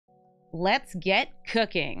let's get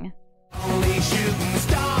cooking. Only shooting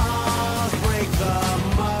stars break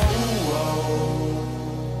the mold.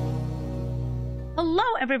 Hello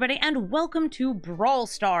everybody and welcome to Brawl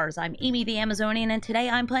Stars. I'm Amy the Amazonian and today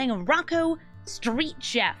I'm playing Rocco, Street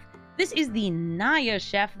Chef. This is the Naya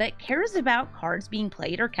chef that cares about cards being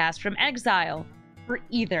played or cast from exile for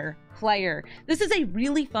either player. This is a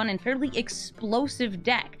really fun and fairly explosive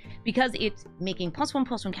deck because it's making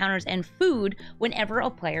 +1/+1 counters and food whenever a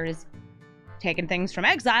player is taking things from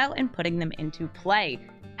exile and putting them into play.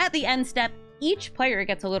 At the end step, each player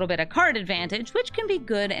gets a little bit of card advantage, which can be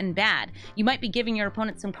good and bad. You might be giving your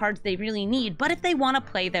opponent some cards they really need, but if they want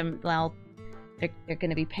to play them, well, they're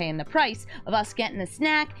going to be paying the price of us getting a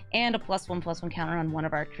snack and a +1/+1 counter on one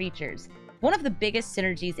of our creatures. One of the biggest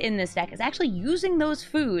synergies in this deck is actually using those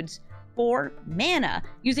foods for mana,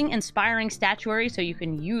 using Inspiring Statuary so you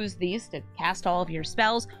can use these to cast all of your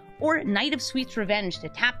spells, or Knight of Sweet's Revenge to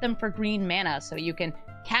tap them for green mana so you can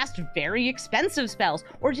cast very expensive spells,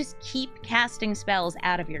 or just keep casting spells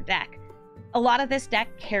out of your deck. A lot of this deck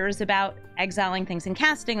cares about exiling things and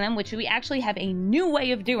casting them, which we actually have a new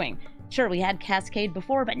way of doing. Sure, we had Cascade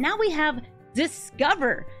before, but now we have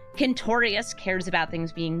Discover. Kentorius cares about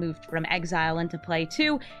things being moved from exile into play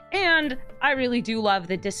too, and I really do love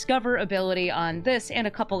the Discover ability on this and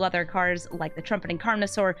a couple other cards like the Trumpeting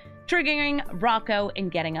Carnosaur, triggering Rocco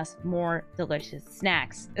and getting us more delicious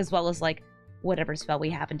snacks, as well as like whatever spell we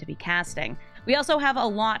happen to be casting. We also have a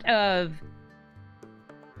lot of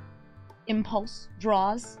impulse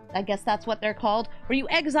draws, I guess that's what they're called, where you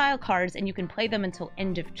exile cards and you can play them until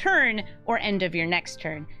end of turn or end of your next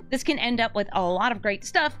turn. This can end up with a lot of great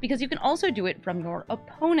stuff because you can also do it from your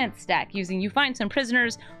opponent's deck using You Find Some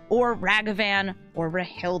Prisoners or Ragavan or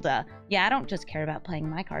Rahilda. Yeah, I don't just care about playing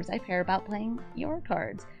my cards, I care about playing your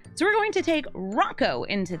cards. So we're going to take Rocco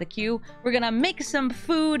into the queue. We're gonna make some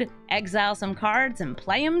food, exile some cards, and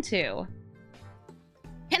play them too.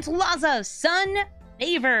 Pantalaza, Sun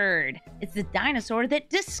Favored. It's the dinosaur that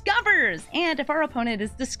discovers, and if our opponent is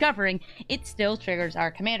discovering, it still triggers our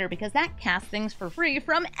commander because that casts things for free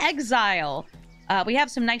from exile. We have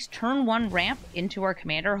some nice turn 1 ramp into our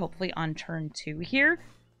commander, hopefully on turn 2 here.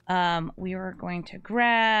 We are going to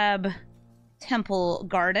grab Temple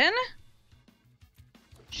Garden.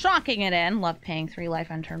 Shocking it in. Love paying 3 life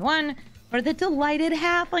on turn 1. Or the Delighted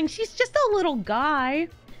Halfling. She's just a little guy.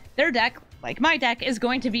 Their deck, like my deck, is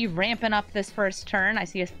going to be ramping up this first turn. I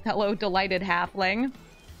see a fellow Delighted Halfling.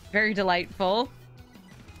 Very delightful.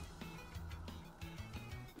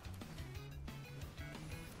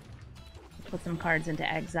 Put some cards into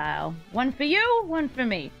exile. One for you, one for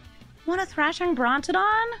me. Want a Thrashing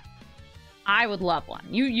Brontodon? I would love one.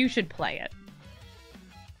 You should play it.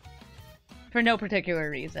 For no particular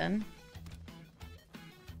reason.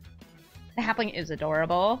 The Halfling is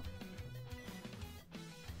adorable.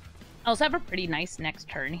 I also have a pretty nice next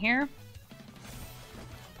turn here.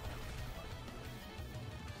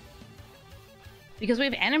 Because we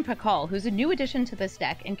have Anim Pakal, who's a new addition to this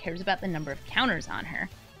deck and cares about the number of counters on her.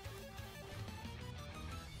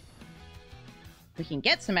 We can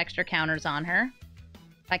get some extra counters on her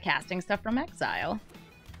by casting stuff from exile.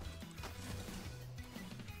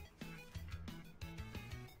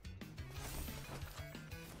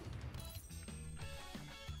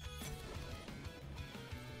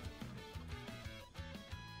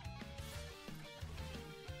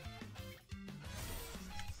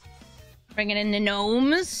 Bringing in the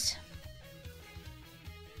gnomes.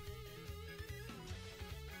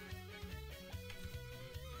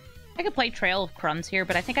 I could play Trail of Crumbs here,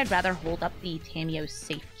 but I think I'd rather hold up the Tameo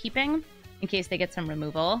Safekeeping in case they get some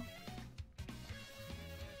removal.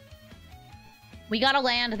 We got a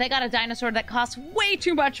land. They got a dinosaur that costs way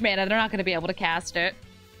too much mana. They're not going to be able to cast it.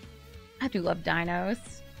 I do love dinos.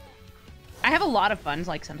 I have a lot of fun,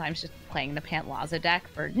 like, sometimes just playing the Pantalaza deck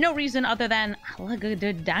for no reason other than I love a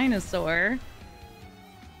good dinosaur.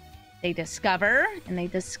 They discover, and they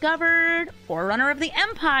discovered Forerunner of the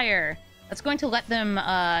Empire. That's going to let them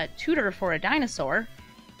tutor for a dinosaur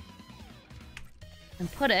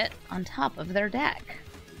and put it on top of their deck.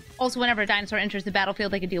 Also, whenever a dinosaur enters the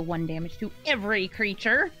battlefield, they can deal 1 damage to every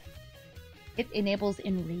creature. It enables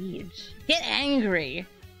Enrage. Get angry.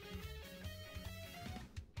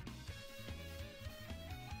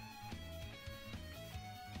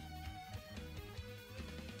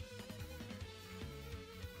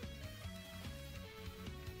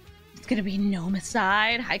 Gonna be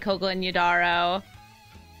Nomicide. Hi, Kogla and Yadaro.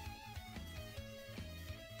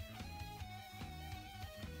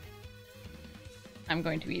 I'm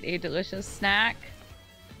going to eat a delicious snack.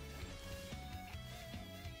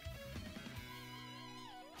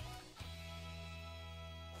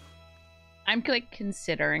 I'm like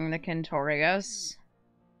considering the Kentorios.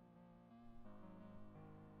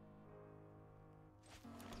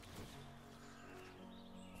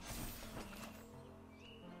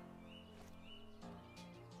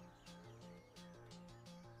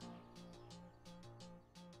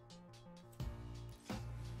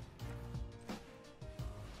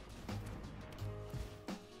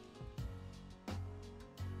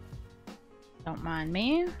 Don't mind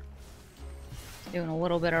me. Doing a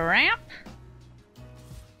little bit of ramp.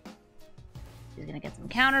 She's gonna get some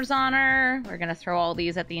counters on her. We're gonna throw all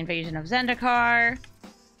these at the invasion of Zendikar.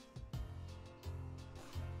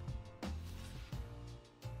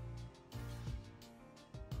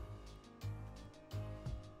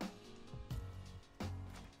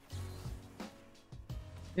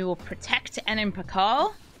 We will protect Enin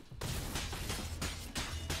Pakal.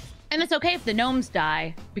 And it's okay if the gnomes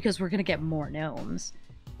die, because we're gonna get more gnomes.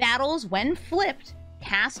 Battles, when flipped,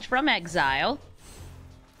 cast from exile,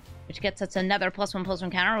 which gets us another +1/+1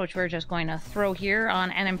 counter, which we're just going to throw here on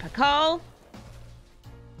Enin Pakal.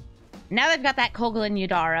 Now they've got that Koglan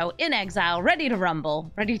Yudaro in exile, ready to rumble,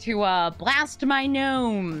 ready to blast my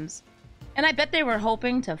gnomes. And I bet they were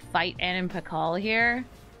hoping to fight Enin Pakal here,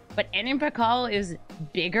 but Enin Pakal is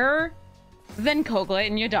bigger than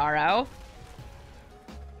Koglan Yudaro.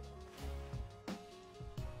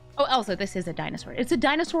 Oh, also, this is a dinosaur. It's a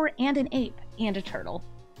dinosaur and an ape and a turtle.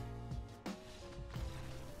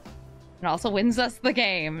 It also wins us the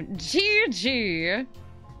game. GG!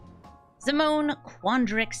 Simone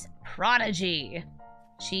Quandrix Prodigy.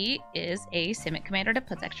 She is a Simic commander that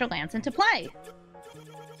puts extra lands into play.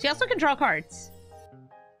 She also can draw cards.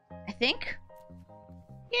 I think?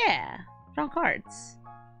 Yeah, draw cards.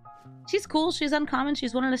 She's cool, she's uncommon,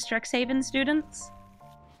 she's one of the Strixhaven students.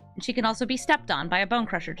 And she can also be stepped on by a Bone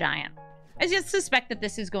Crusher Giant. I just suspect that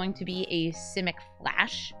this is going to be a Simic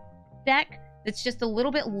Flash deck that's just a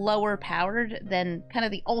little bit lower powered than kind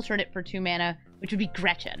of the alternate for 2 mana, which would be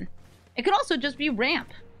Gretchen. It could also just be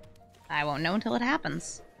Ramp. I won't know until it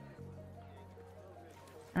happens.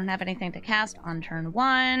 I don't have anything to cast on turn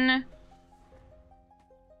 1.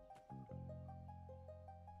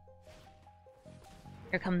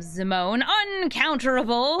 Here comes Zimone,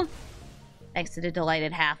 uncounterable! Thanks to the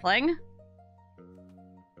Delighted Halfling.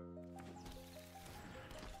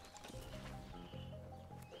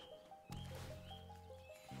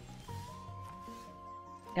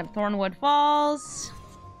 We have Thornwood Falls.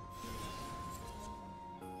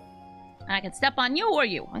 I can step on you or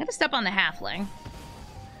you. I'm gonna step on the Halfling.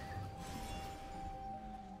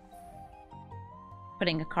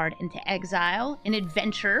 Putting a card into exile. An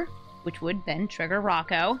Adventure, which would then trigger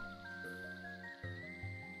Rocco.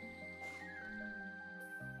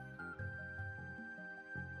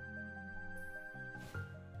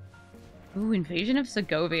 Ooh, Invasion of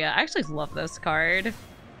Segovia. I actually love this card.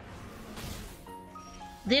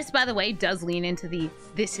 This, by the way, does lean into the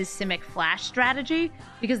This is Simic Flash strategy,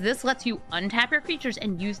 because this lets you untap your creatures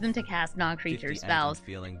and use them to cast non-creature spells.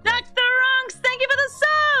 Dr. Runks, thank you for the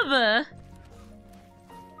sub!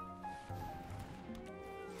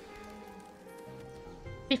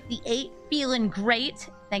 $58, feeling great.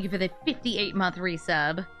 Thank you for the 58-month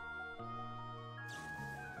resub.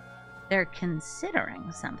 They're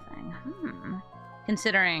considering something.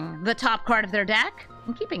 Considering the top card of their deck,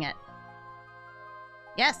 I'm keeping it.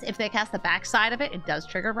 Yes, if they cast the backside of it, it does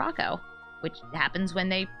trigger Rocco, which happens when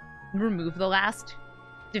they remove the last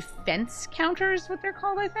defense counter is what they're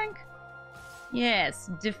called, I think. Yes,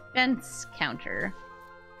 defense counter.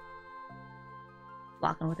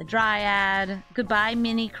 Locking with a Dryad. Goodbye,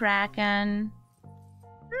 Mini Kraken.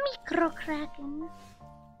 Micro Kraken.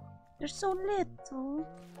 They're so little.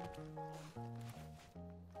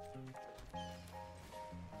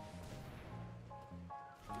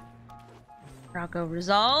 Rocco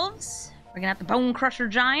resolves. We're gonna have the Bone Crusher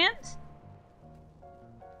Giant.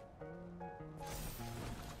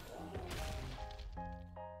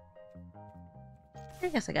 I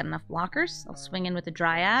guess I got enough blockers. I'll swing in with the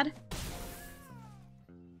Dryad.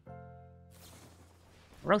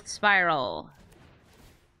 Growth Spiral.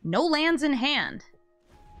 No lands in hand.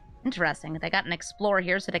 Interesting. They got an Explore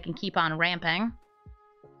here so they can keep on ramping.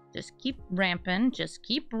 Just keep ramping. Just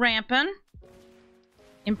keep ramping.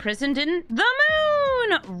 Imprisoned in the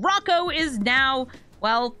moon! Rocco is now,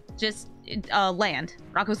 well, just land.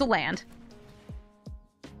 Rocco's a land.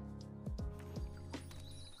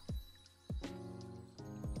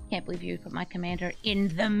 Can't believe you put my commander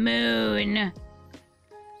in the moon.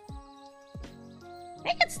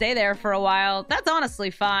 They could stay there for a while. That's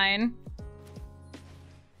honestly fine.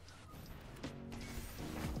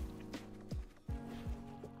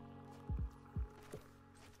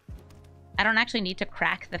 I don't actually need to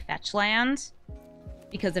crack the fetch land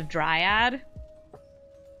because of Dryad.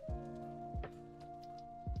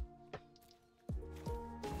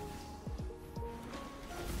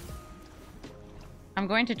 I'm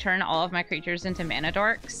going to turn all of my creatures into mana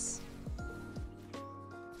dorks.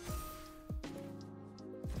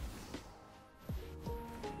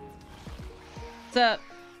 What's up?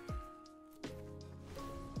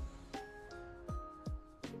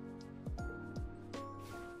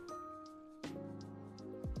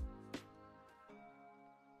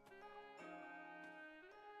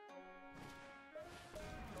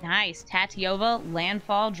 Nice. Tatiova,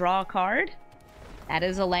 landfall, draw a card. That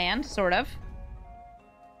is a land, sort of.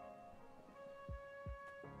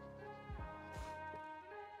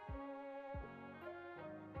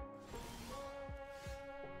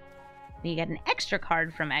 You get an extra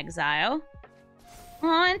card from exile.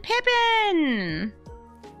 Oh, and Pippin!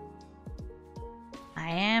 I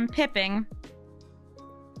am pipping.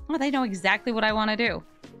 Oh, they know exactly what I want to do.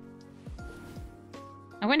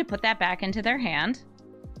 I'm going to put that back into their hand.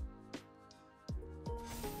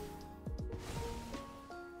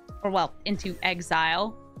 Or, well, into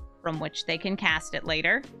exile, from which they can cast it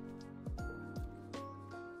later.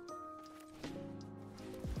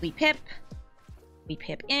 We pip. We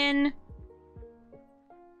pip in.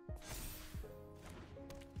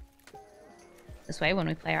 This way, when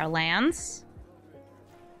we play our lands,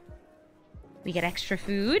 we get extra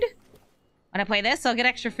food. When I play this, I'll get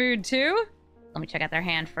extra food too. Let me check out their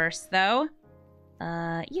hand first, though.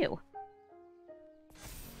 You.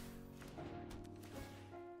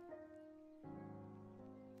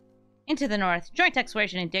 Into the north. Joint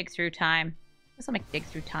exploration and dig through time. Guess I'll make dig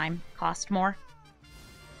through time cost more.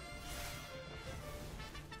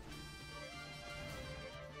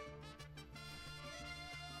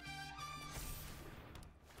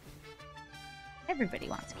 Everybody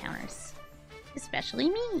wants counters. Especially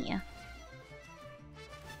me.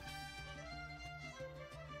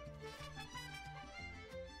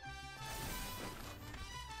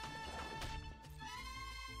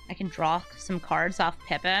 I can draw some cards off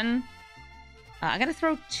Pippin. I gotta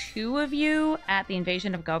throw 2 of you at the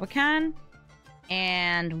invasion of Gobakan.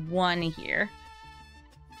 And 1 here.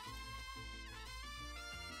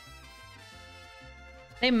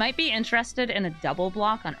 They might be interested in a double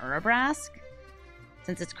block on Urabrask,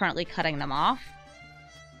 since it's currently cutting them off.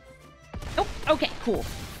 Oh, okay, cool.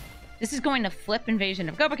 This is going to flip Invasion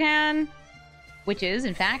of Gobakan, which is,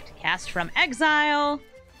 in fact, cast from exile.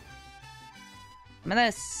 Some of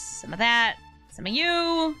this, some of that, some of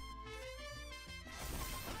you.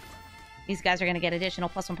 These guys are going to get additional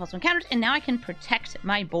 +1/+1 counters, and now I can protect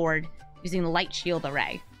my board using the Light Shield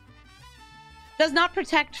Array. Does not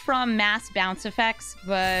protect from mass bounce effects,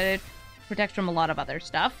 but it protects from a lot of other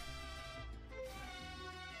stuff.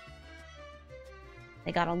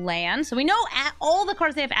 They got a land, so we know all the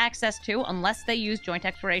cards they have access to, unless they use Joint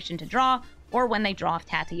Exploration to draw, or when they draw off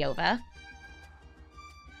Tatiova.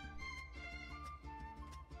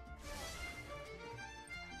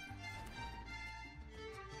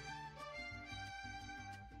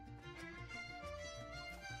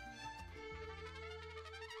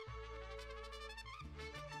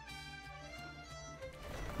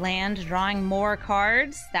 Land, drawing more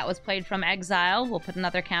cards. That was played from exile. We'll put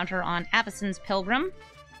another counter on Avacyn's Pilgrim.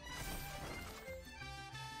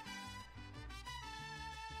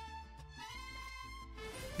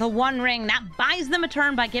 The One Ring. That buys them a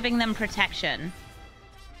turn by giving them protection.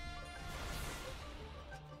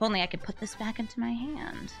 If only I could put this back into my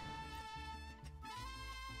hand.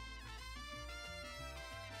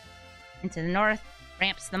 Into the north.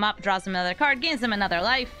 Ramps them up, draws them another card, gains them another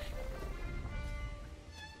life.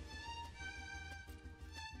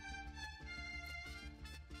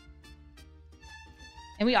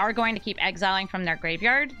 And we are going to keep exiling from their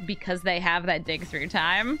graveyard because they have that dig through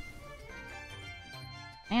time.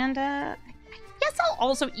 And I guess I'll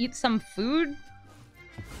also eat some food.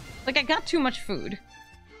 Like, I got too much food.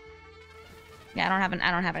 Yeah, I don't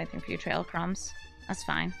have anything for you, Trail Crumbs. That's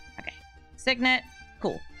fine. Okay. Signet.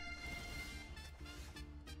 Cool.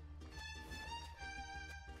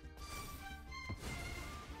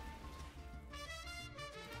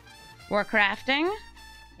 Warcrafting.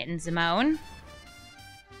 Hitting Zimone.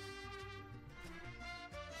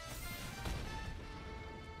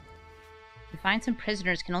 Find some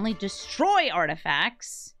prisoners can only destroy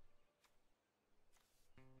artifacts.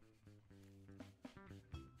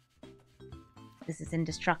 This is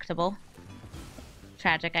indestructible.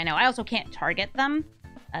 Tragic, I know. I also can't target them,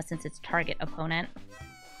 since it's target opponent.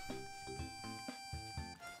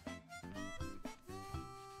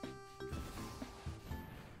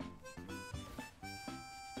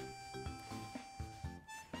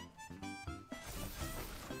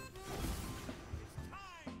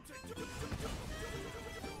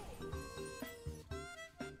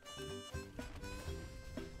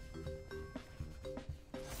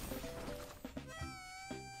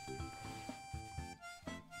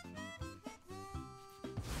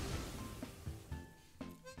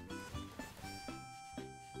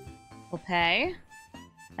 We'll pay.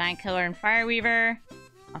 Giant Killer and Fireweaver.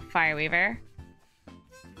 A Fireweaver.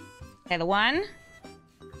 Okay, the one.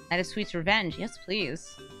 Night of Sweet's Revenge. Yes,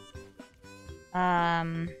 please.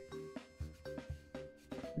 I'm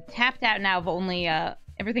tapped out now of only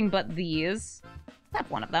everything but these. Tap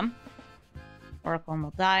one of them. Oracle and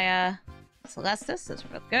Moldiah. Celestis. Those are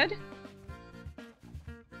both good.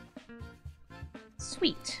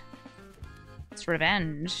 Sweet. It's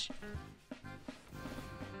Revenge.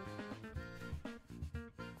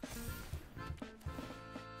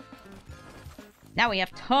 Now we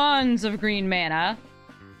have tons of green mana.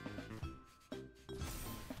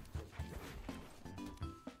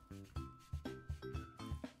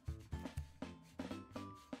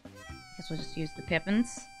 Guess we'll just use the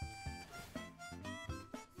Pippins.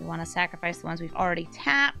 We want to sacrifice the ones we've already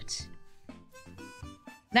tapped.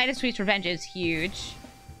 Night of Sweet's Revenge is huge.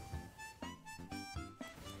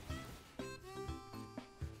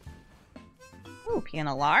 Ooh,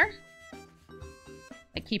 Piano Lar.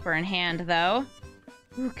 I keep her in hand, though.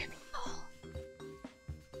 Ooh, Camille.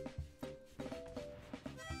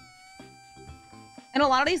 And a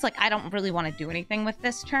lot of these, like, I don't really want to do anything with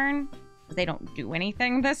this turn. Because they don't do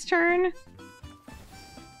anything this turn.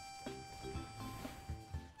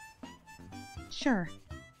 Sure.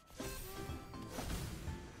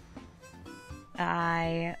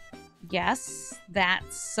 I guess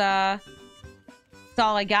that's all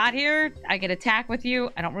I got here. I get attack with you.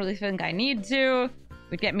 I don't really think I need to.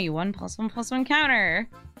 Would get me 1+1/+1 counter.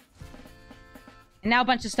 And now a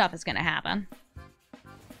bunch of stuff is gonna happen.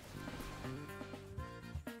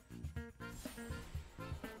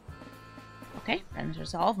 Okay, Friends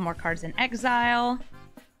Resolve. More cards in exile.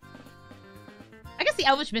 I guess the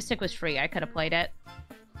Elvish Mystic was free. I could have played it.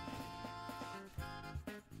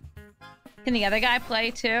 Can the other guy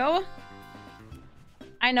play too?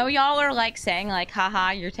 I know y'all are like saying like,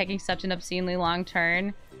 haha, you're taking such an obscenely long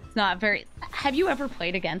turn. It's not very... Have you ever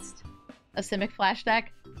played against a Simic Flash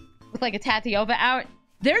deck with like a Tatiova out?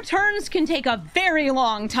 Their turns can take a very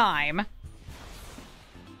long time.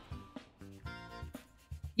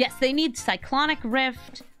 Yes, they need Cyclonic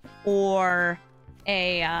Rift or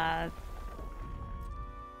a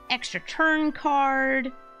extra turn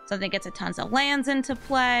card. Something gets a tons of lands into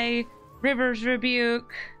play. River's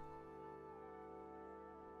Rebuke.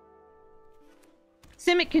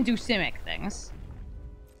 Simic can do Simic things.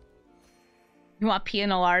 You want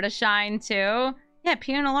Piano Lar to shine too? Yeah,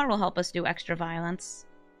 Piano Lar will help us do extra violence.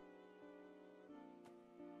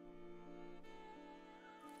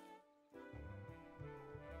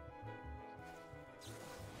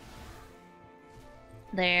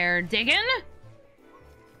 They're digging.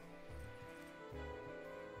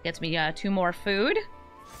 Gets me 2 more food.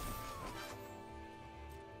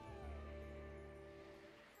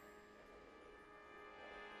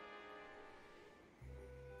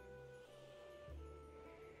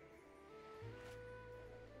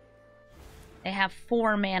 They have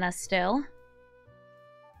 4 mana still.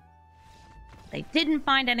 They didn't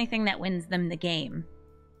find anything that wins them the game.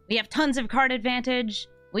 We have tons of card advantage.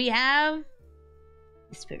 We have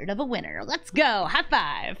the spirit of a winner. Let's go. High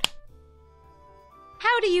five.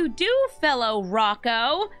 How do you do, fellow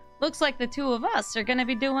Rocco? Looks like the two of us are going to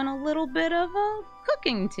be doing a little bit of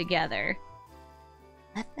cooking together.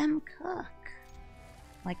 Let them cook.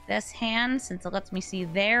 Like this hand, since it lets me see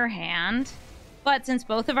their hand. But since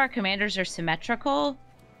both of our commanders are symmetrical,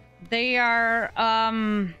 they are,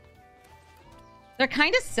 they're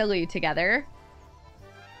kind of silly together.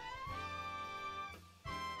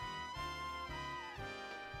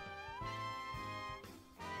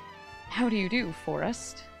 How do you do,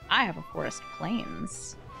 Forest? I have a Forest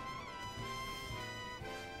Plains.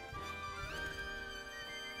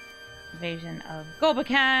 Invasion of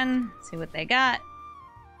Golbacan. See what they got.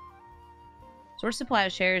 Source of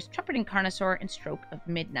Plowshares, Trumpeting Carnosaur, and Stroke of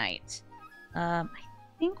Midnight. I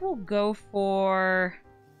think we'll go for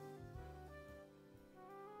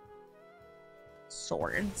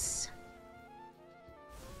swords.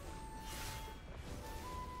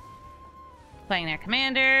 Playing their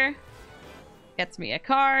commander. Gets me a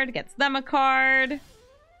card, gets them a card.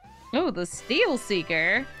 Oh, the Steel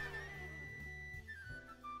Seeker.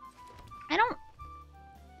 I don't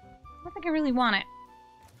think I really want it.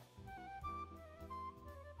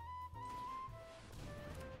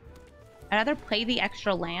 I'd rather play the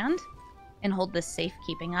extra land and hold this safe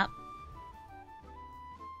keeping up.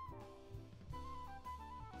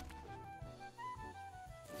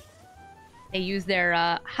 They use their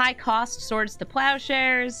high-cost swords to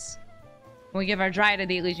plowshares. We give our Dryad of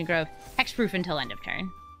the Elysian Grove hexproof until end of turn.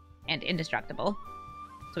 And indestructible.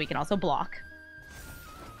 So we can also block.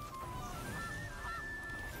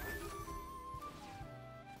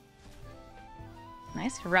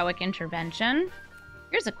 Nice heroic intervention.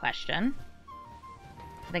 Here's a question.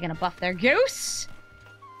 Are they going to buff their goose?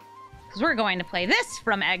 Because we're going to play this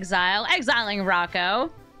from exile. Exiling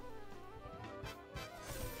Rocco.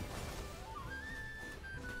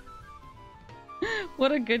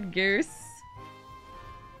 What a good goose.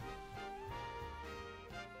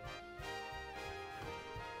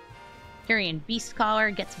 Carrion Beast Collar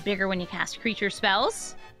gets bigger when you cast creature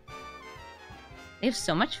spells. They have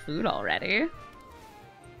so much food already.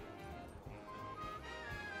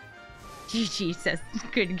 GG says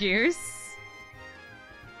good goose.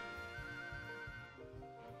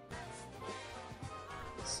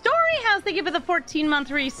 Storyhouse, thank you for the 14-month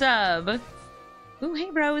resub. Ooh, hey,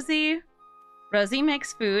 Rosie. Rosie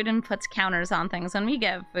makes food and puts counters on things when we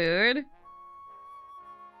get food.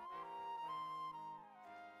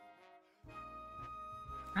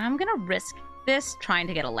 I'm gonna risk this trying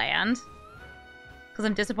to get a land. Because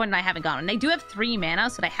I'm disappointed I haven't gone. And they do have 3 mana,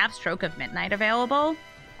 so they have Stroke of Midnight available.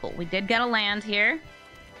 Cool, we did get a land here.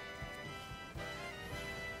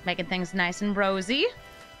 Making things nice and rosy.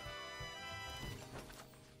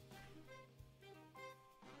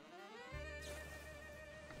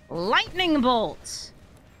 Lightning Bolt.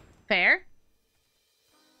 Fair.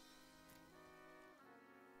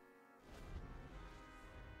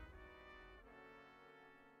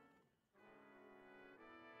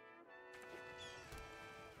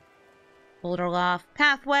 Boulderloft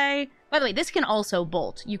Pathway. By the way, this can also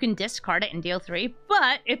bolt. You can discard it and deal 3,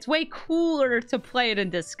 but it's way cooler to play it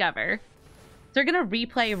and discover. So we're gonna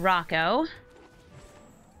replay Rocco.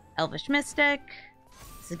 Elvish Mystic.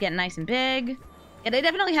 This is getting nice and big. Yeah, they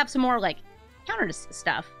definitely have some more, like, counter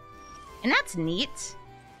stuff. And that's neat.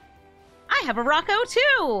 I have a Rocco,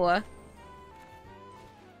 too!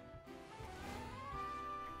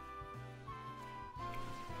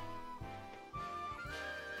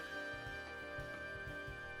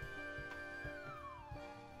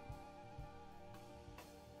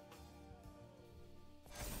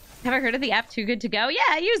 Have I heard of the app Too Good To Go?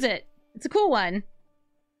 Yeah, use it. It's a cool one.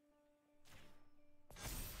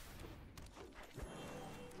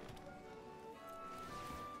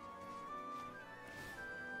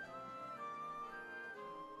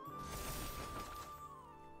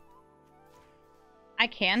 I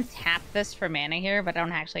can tap this for mana here, but I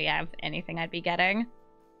don't actually have anything I'd be getting.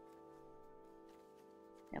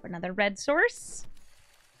 Have another red source.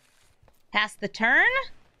 Pass the turn.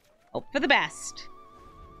 Hope for the best.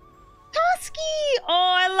 Tusky!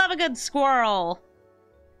 Oh, I love a good squirrel.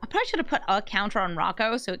 I probably should have put a counter on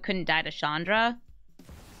Rocco so it couldn't die to Chandra.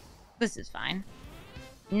 This is fine.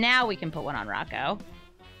 Now we can put one on Rocco.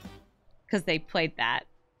 Because they played that.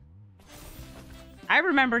 I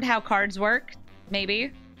remembered how cards work.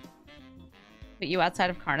 Maybe. Put you outside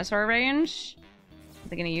of Carnosaur range. Are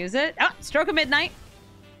they going to use it? Oh, Stroke of Midnight.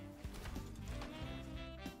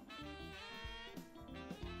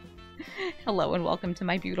 Hello and welcome to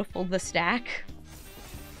my beautiful The Stack.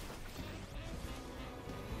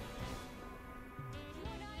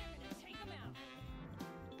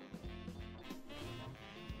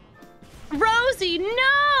 Rosie,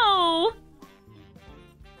 no!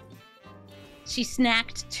 She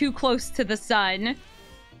snacked too close to the sun.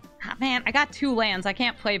 Ah, man, I got 2 lands. I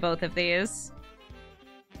can't play both of these.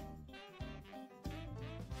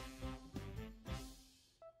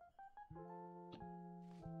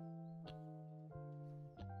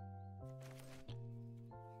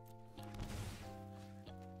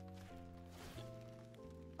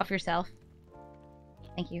 Off yourself.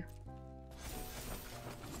 Thank you.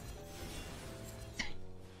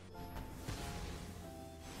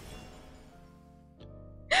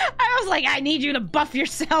 I was like, I need you to buff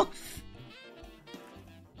yourself.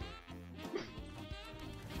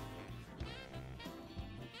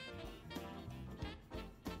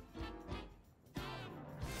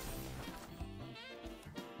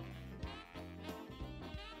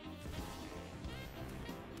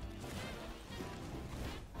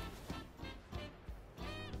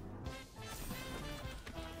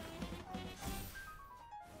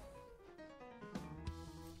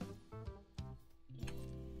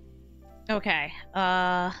 Okay,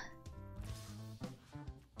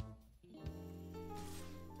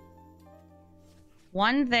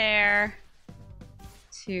 one there,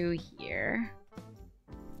 2 here.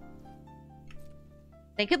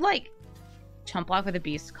 They could, like, chump block with a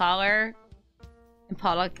beast collar and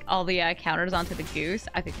put all the counters onto the goose.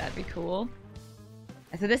 I think that'd be cool.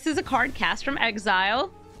 So this is a card cast from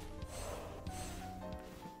exile.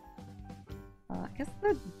 I guess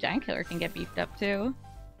the giant killer can get beefed up too.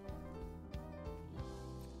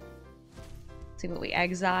 See what we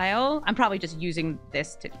exile. I'm probably just using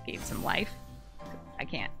this to gain some life. I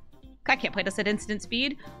can't. I can't play this at instant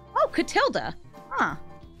speed. Oh, Catilda. Huh.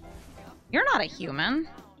 You're not a human.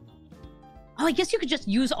 Oh, I guess you could just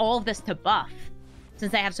use all of this to buff.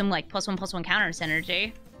 Since they have some, like, +1/+1 counter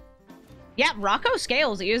synergy. Yeah, Rocco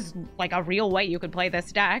Scales is, like, a real way you could play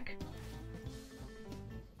this deck.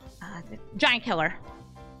 Giant Killer.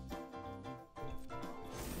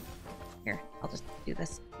 Here, I'll just do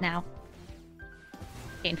this now.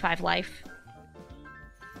 Gain 5 life.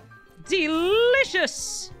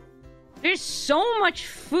 Delicious! There's so much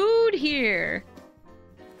food here!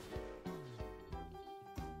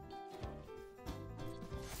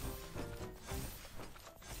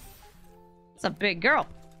 It's a big girl.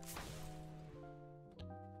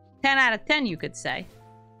 10 out of 10, you could say.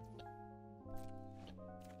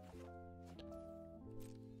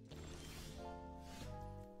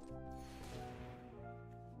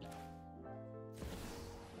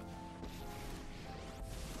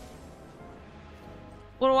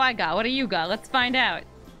 What do I got? What do you got? Let's find out.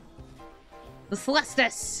 The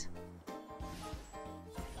Celestis.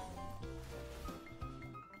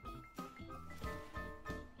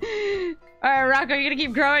 Alright, Rocco, you're gonna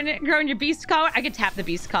keep growing your beast collar? I could tap the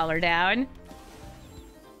beast collar down.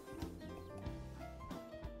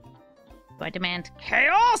 Do I demand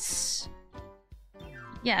chaos?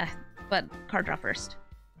 Yeah, but card draw first.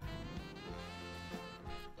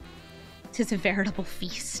 'Tis a veritable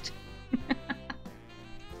feast.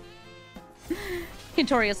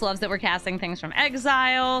 Hintorius loves that we're casting things from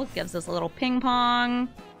exile. Gives us a little ping pong.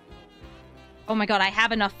 Oh my god, I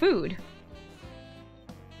have enough food.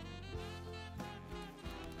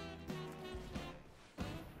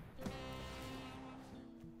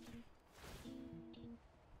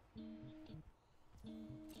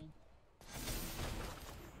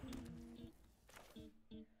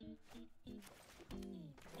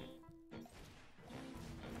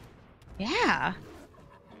 Yeah.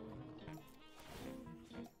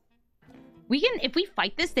 We can, if we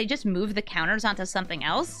fight this, they just move the counters onto something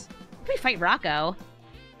else. If we fight Rocco,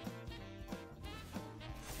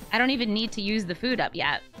 I don't even need to use the food up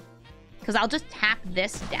yet. Because I'll just tap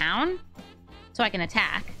this down so I can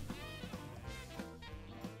attack.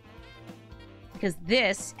 Because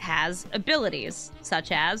this has abilities,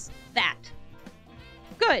 such as that.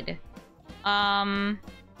 Good.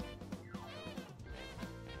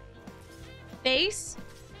 Base,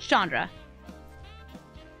 Chandra.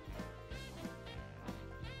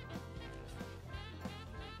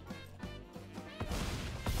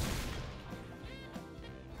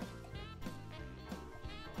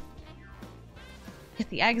 Get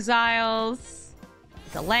the exiles.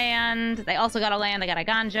 The land. They also got a land. They got a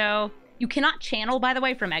Ganjo. You cannot channel, by the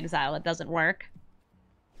way, from exile. It doesn't work.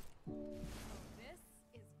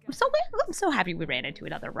 I'm so happy we ran into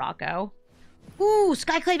another Rocco. Ooh,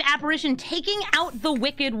 Skyclave Apparition taking out the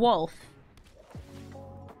Wicked Wolf.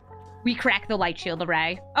 We crack the Light Shield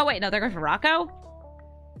Array. Oh, wait, no, they're going for Rocco?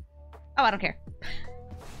 Oh, I don't care.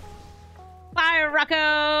 Bye,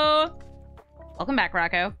 Rocco! Welcome back,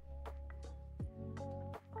 Rocco.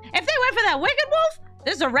 If they went for that Wicked Wolf,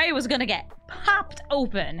 this array was gonna get popped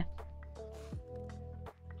open.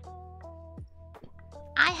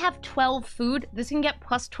 I have 12 food. This can get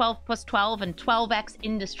 +12/+12 and 12x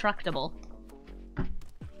indestructible.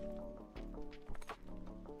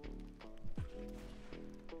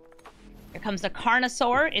 Here comes the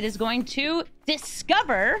Carnosaur. It is going to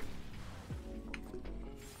discover.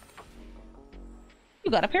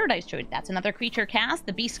 You got a Paradise Druid. That's another creature cast.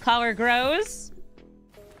 The Beast Collar grows.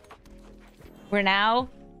 We're now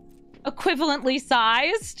equivalently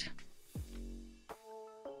sized.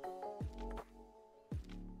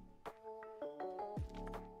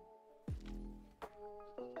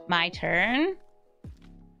 My turn.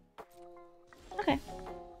 Okay.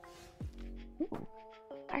 Ooh,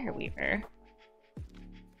 Fireweaver.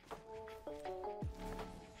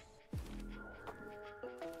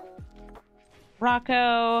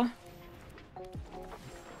 Rocco.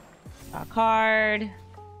 Draw a card.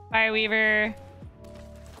 Fireweaver.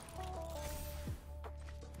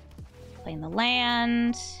 Playing the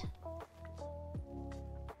land.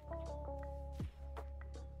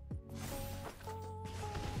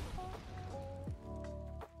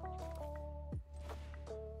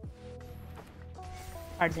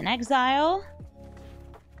 Cards in exile.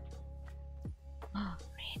 Oh,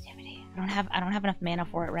 creativity. I don't have enough mana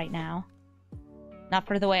for it right now. Not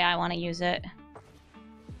for the way I want to use it.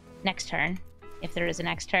 Next turn. If there is a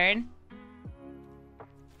next turn.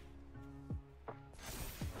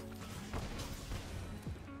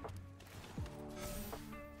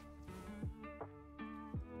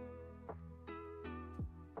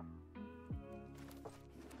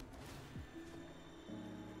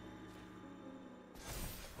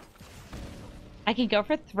 I can go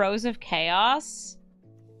for Throes of Chaos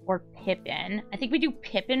or Pippin. I think we do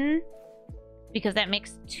Pippin because that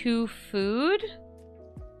makes 2 food.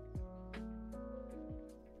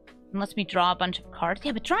 And lets me draw a bunch of cards.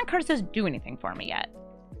 Yeah, but drawing cards doesn't do anything for me yet.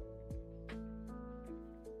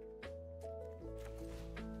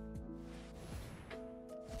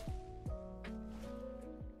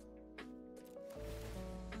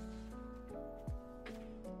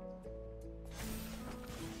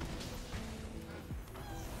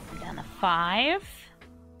 Down to 5.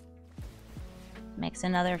 Makes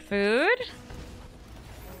another food.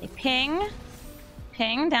 They ping.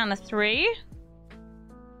 Ping down to 3.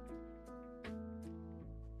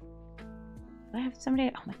 Do I have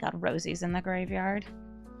somebody? Oh my god, Rosie's in the graveyard.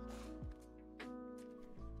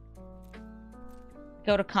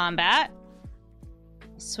 Go to combat.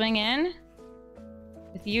 Swing in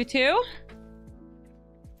with you two.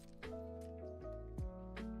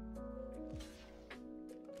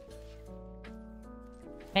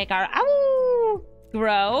 Make our ow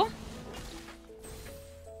grow.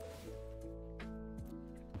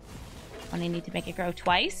 Only need to make it grow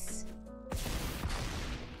twice.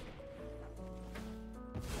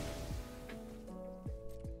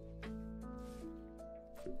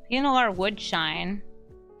 Pianolar would shine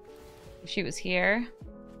if she was here.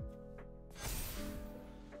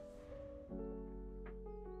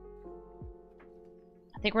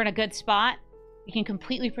 I think we're in a good spot. We can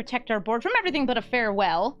completely protect our board from everything but a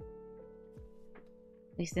farewell.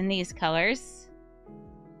 At least in these colors.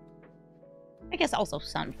 I guess also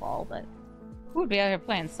Sunfall, but who would be out here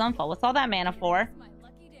playing Sunfall? What's all that mana for?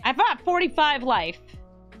 I've got 45 life.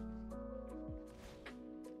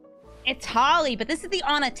 It's Holly, but this is the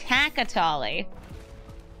on attack Atali.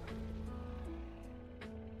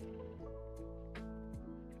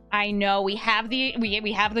 I know we have the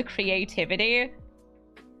we have the creativity,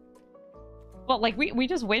 but like we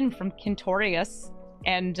just win from Kintorius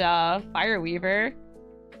and Fireweaver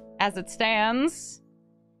as it stands.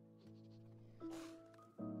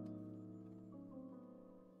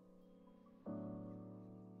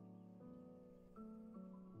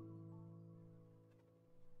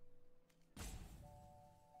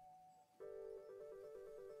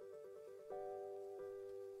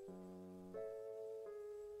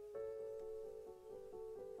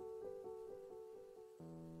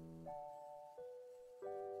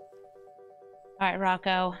 All right,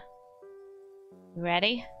 Rocco. You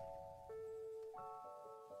ready?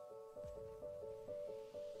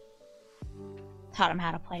 Taught him how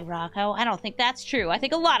to play Rocco. I don't think that's true. I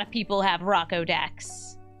think a lot of people have Rocco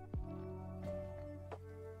decks.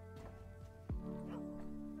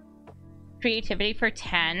 Creativity for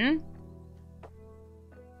 10.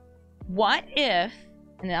 What if,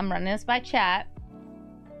 and I'm running this by chat,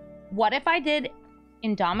 what if I did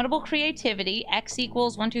Indomitable Creativity, X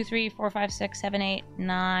equals 1, 2, 3, 4, 5, 6, 7, 8,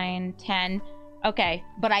 9, 10. Okay,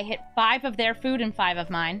 but I hit 5 of their food and 5 of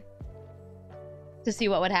mine. To see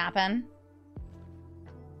what would happen.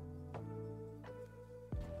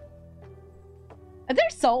 Are they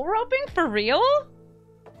soul roping for real?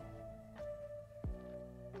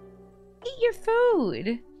 Eat your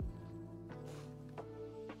food.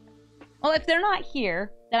 Well, if they're not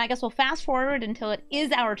here, then I guess we'll fast forward until it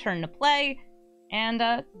is our turn to play. And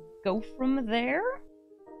go from there.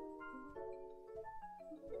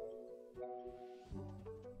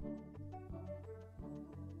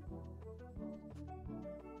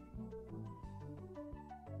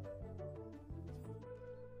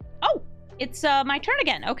 Oh, it's my turn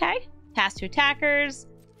again. Okay. Task to attackers.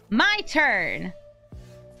 My turn.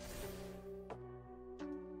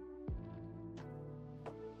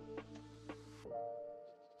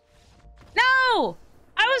 No!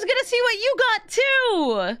 I was gonna see what you got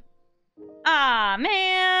too! Ah,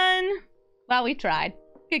 man. Well, we tried.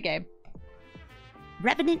 Good game.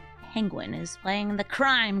 Revenant Penguin is playing the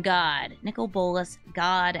Crime God, Nicol Bolas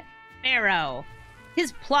God Pharaoh.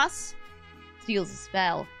 His plus steals a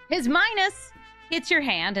spell. His minus hits your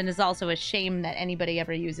hand, and is also a shame that anybody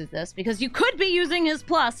ever uses this, because you could be using his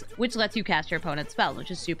plus, which lets you cast your opponent's spells,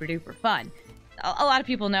 which is super duper fun. A lot of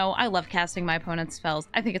people know I love casting my opponent's spells.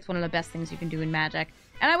 I think it's one of the best things you can do in Magic.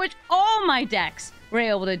 And I wish all my decks were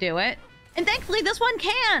able to do it. And thankfully this one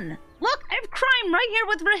can! Look, I have Crime right here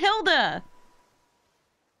with Rahilda!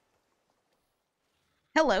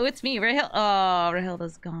 Hello, it's me, Rahilda. Oh,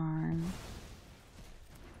 Rahilda's gone.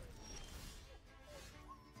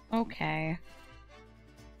 Okay.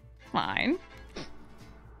 Fine.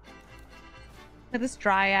 For this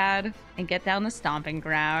Dryad and get down the Stomping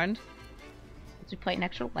Ground. To play an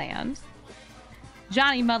extra land.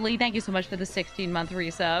 Johnny Mudley, thank you so much for the 16-month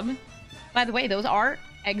resub. By the way, those are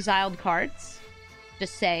exiled cards.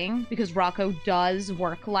 Just saying, because Rocco does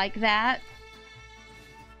work like that.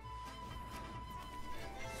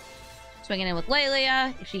 Swinging in with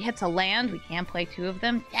Lelia. If she hits a land, we can't play two of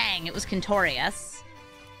them. Dang, it was Contorious.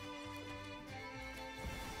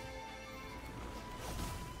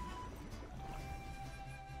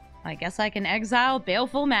 I guess I can exile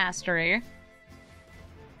Baleful Mastery.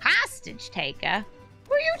 Hostage taker?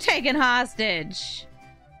 Who are you taking hostage?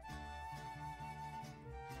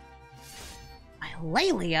 My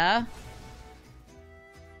Lelia?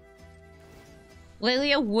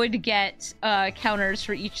 Lelia would get counters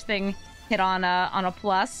for each thing hit on a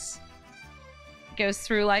plus. Goes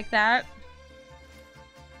through like that.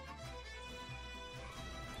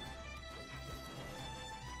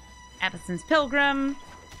 Apathen's Pilgrim.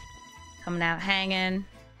 Coming out hanging.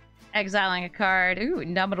 Exiling a card. Ooh,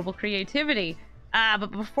 Indomitable Creativity.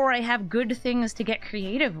 But before I have good things to get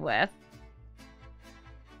creative with.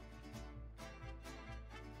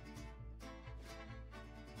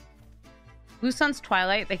 Blue Sun's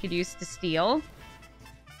Twilight they could use to steal.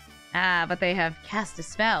 But they have cast a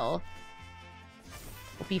spell.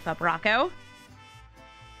 We'll beef up Rocco.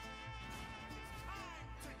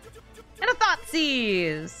 And a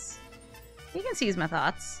Thoughtseize! You can seize my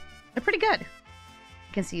thoughts. They're pretty good.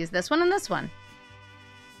 You can seize this one and this one.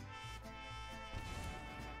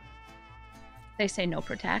 They say no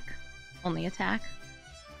protect, only attack.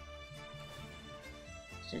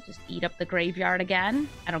 Should just eat up the graveyard again.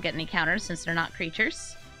 I don't get any counters since they're not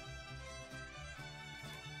creatures.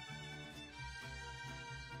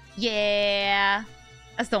 Yeah,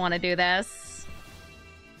 I still want to do this.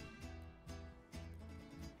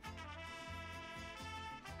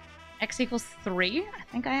 X equals 3. I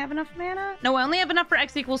think I have enough mana. No, I only have enough for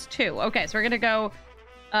X equals 2. Okay, so we're gonna go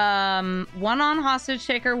 1 on Hostage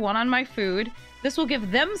Taker, 1 on my food. This will give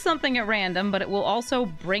them something at random, but it will also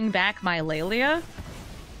bring back my Lelia.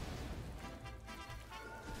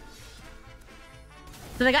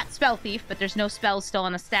 So they got Spell Thief, but there's no spells still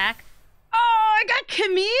on a stack. Oh, I got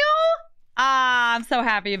Camille? Ah, I'm so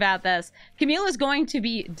happy about this. Camille is going to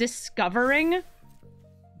be discovering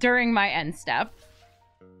during my end step.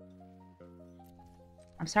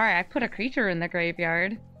 I'm sorry, I put a creature in the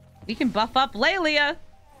graveyard. We can buff up Lelia.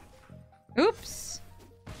 Oops.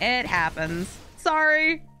 It happens.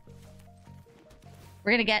 Sorry.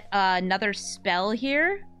 We're gonna get another spell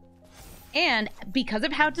here. And because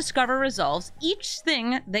of how Discover resolves, each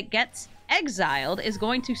thing that gets exiled is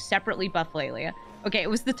going to separately buff Lelia. Okay, it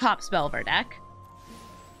was the top spell of our deck.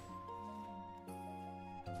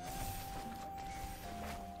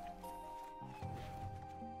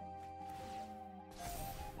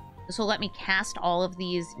 This will let me cast all of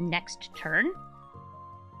these next turn.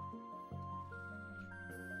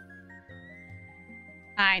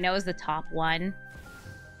 I know is the top one.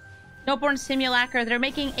 Snowborn Simulacra, they're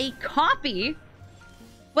making a copy,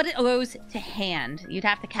 but it goes to hand. You'd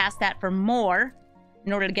have to cast that for more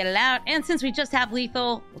in order to get it out. And since we just have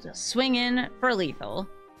lethal, we'll just swing in for lethal.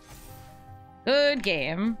 Good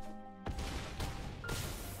game.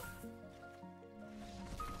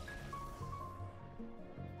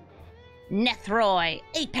 Nethroi,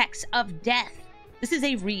 Apex of Death. This is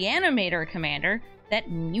a Reanimator commander that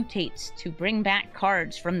mutates to bring back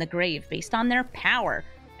cards from the grave based on their power.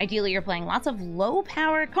 Ideally, you're playing lots of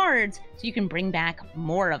low-power cards so you can bring back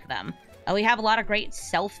more of them. We have a lot of great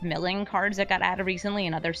self-milling cards that got added recently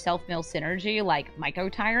and other self-mill synergy like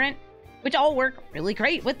Myco Tyrant, which all work really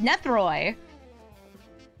great with Nethroi.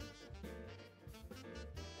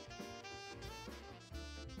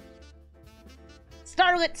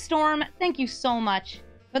 Starlit Storm, thank you so much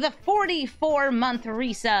for the 44-month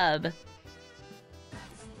resub.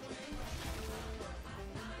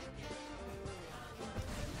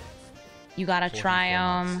 You got a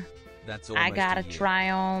Triome. I got a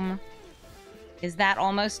Triome. Is that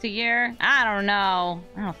almost a year? I don't know.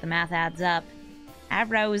 I don't know if the math adds up. Hi,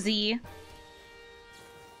 Rosie.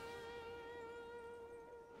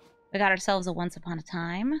 We got ourselves a Once Upon a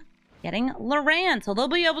Time. Getting Lorant, so they'll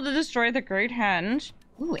be able to destroy the Great Henge.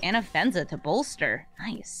 Ooh, Anafenza to bolster.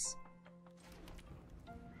 Nice.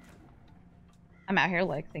 I'm out here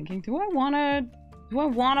like thinking, do I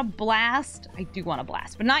wanna blast? I do wanna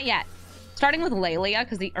blast, but not yet. Starting with Lelia,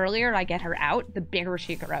 because the earlier I get her out, the bigger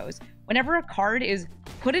she grows. Whenever a card is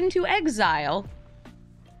put into exile,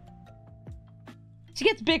 she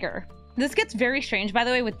gets bigger. This gets very strange, by the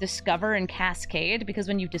way, with Discover and Cascade, because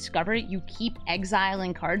when you discover it, you keep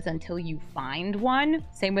exiling cards until you find one.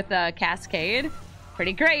 Same with Cascade.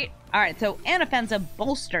 Pretty great. All right, so Anafenza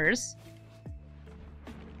bolsters.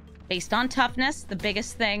 Based on toughness, the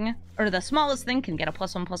biggest thing, or the smallest thing, can get a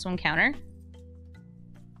 +1/+1 counter.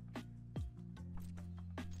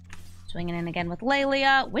 Swinging in again with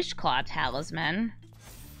Lelia. Wishclaw Talisman.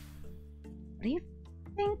 What do you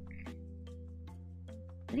think?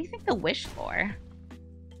 What do you think they'll wish for?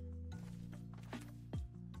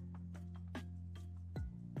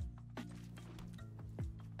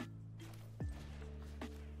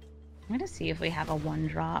 I'm gonna see if we have a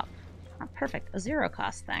 1-drop. Oh, perfect. A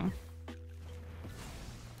 0-cost thing.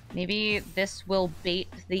 Maybe this will bait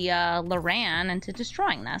the Loran into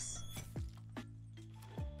destroying this.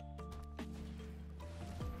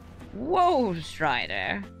 Whoa,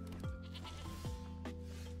 Strider.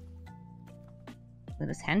 So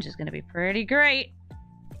this henge is gonna be pretty great.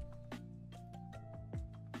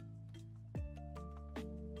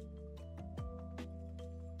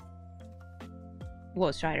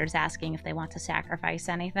 Whoa, Strider's asking if they want to sacrifice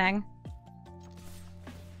anything.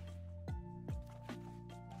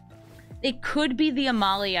 It could be the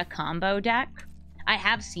Amalia combo deck. I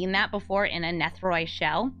have seen that before in a Nethroi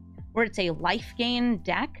shell, where it's a life gain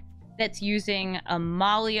deck that's using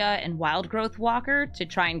Amalia and Wild Growth Walker to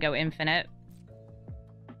try and go infinite.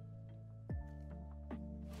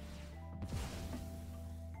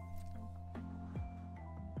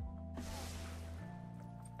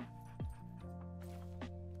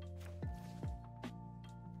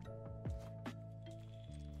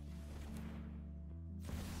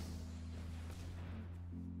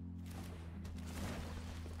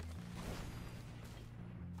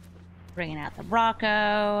 Bringing out the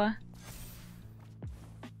Rocco.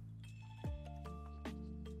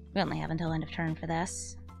 We only have until end of turn for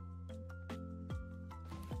this.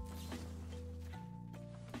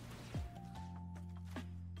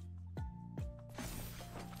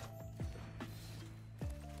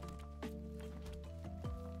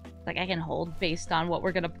 Like, I can hold based on what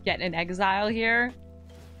we're gonna get in exile here.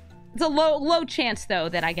 It's a low chance, though,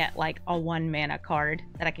 that I get, like, a 1-mana card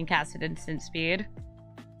that I can cast at instant speed.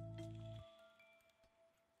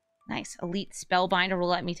 Nice. Elite Spellbinder will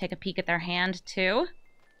let me take a peek at their hand, too.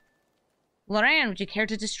 Loran, would you care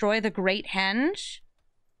to destroy the Great Henge?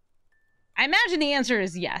 I imagine the answer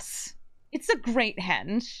is yes. It's a Great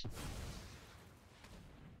Henge.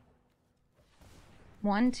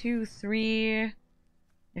 1, 2, 3...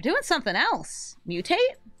 They're doing something else. Mutate?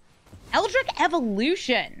 Eldritch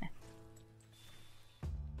Evolution.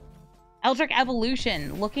 Eldritch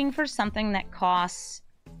Evolution. Looking for something that costs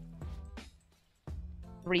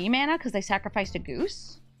 3 mana because they sacrificed a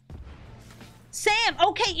goose? Sam!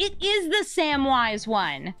 Okay, it is the Samwise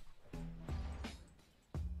one.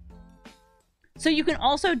 So you can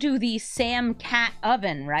also do the Sam Cat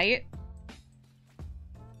Oven, right?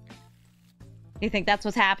 You think that's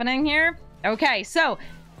what's happening here? Okay, so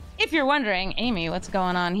if you're wondering, Amy, what's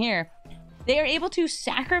going on here? They are able to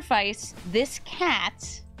sacrifice this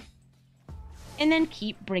cat and then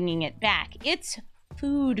keep bringing it back. It's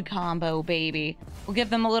food combo, baby. We'll give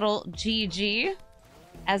them a little GG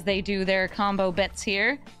as they do their combo bits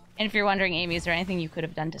here. And if you're wondering, Amy, is there anything you could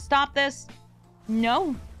have done to stop this?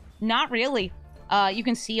 No, not really. You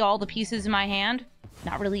can see all the pieces in my hand.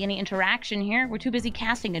 Not really any interaction here. We're too busy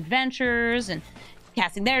casting adventures and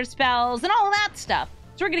casting their spells and all of that stuff.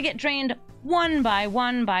 So we're gonna get drained one by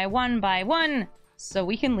one by one by one so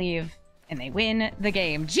we can leave and they win the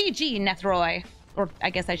game. GG, Nethroi. Or I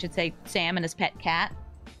guess I should say Sam and his pet cat.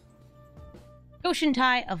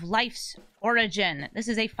 Goshentai of Life's Origin. This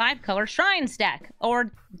is a 5-color Shrines deck.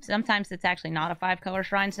 Or sometimes it's actually not a 5-color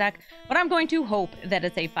Shrines deck. But I'm going to hope that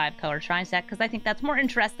it's a 5-color Shrines deck because I think that's more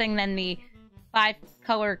interesting than the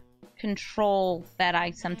 5-color control that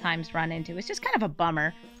I sometimes run into. It's just kind of a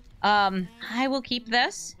bummer. I will keep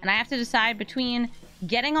this. And I have to decide between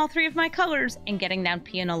getting all 3 of my colors and getting down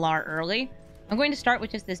Pianalar early. I'm going to start with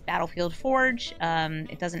just this Battlefield Forge.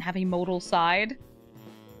 It doesn't have a modal side.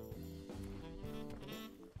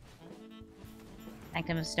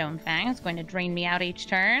 Sanctum of Stonefang. It's going to drain me out each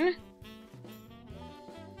turn.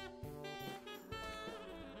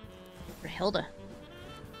 For Hilda.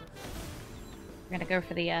 We're gonna go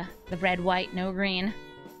for the red, white, no green.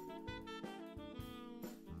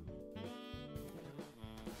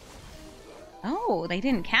 Oh, they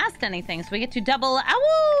didn't cast anything, so we get to double.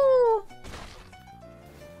 Ow!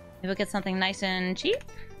 Maybe we'll get something nice and cheap.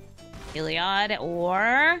 Heliod,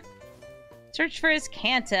 or search for his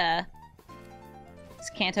Kanta.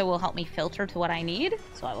 This Kanta will help me filter to what I need,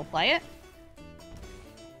 so I will play it.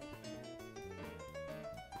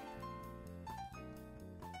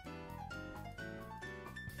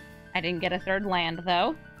 I didn't get a 3rd land,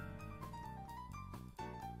 though.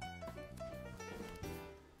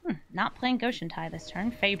 Not playing Goshentai this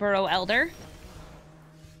turn. Faburo Elder.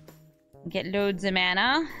 Get loads of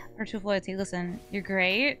mana. Virtual Loyalty, listen, you're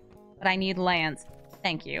great, but I need lands.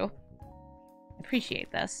 Thank you.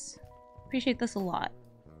 Appreciate this. Appreciate this a lot.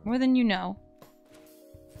 More than you know.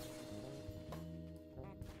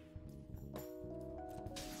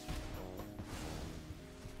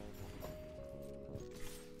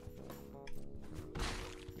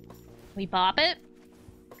 We bop it.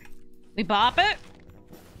 We bop it.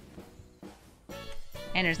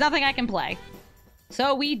 And there's nothing I can play.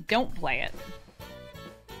 So we don't play it.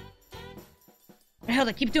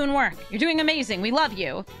 Hilda, keep doing work. You're doing amazing. We love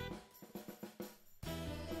you.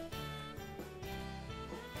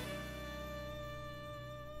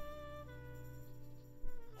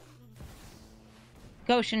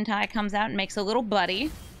 Goshen Tai comes out and makes a little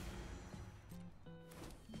buddy.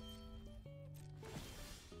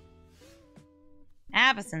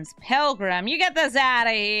 Avacyn's Pilgrim, you get this out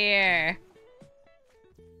of here!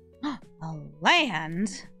 A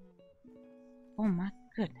land? Oh my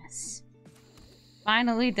goodness.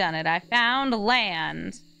 Finally done it. I found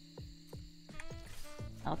land.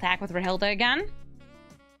 I'll attack with Rahilda again.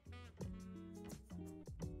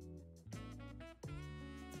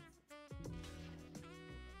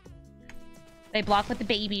 They block with the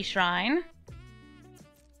baby shrine.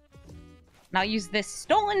 And I'll use this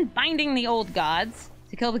stolen binding the old gods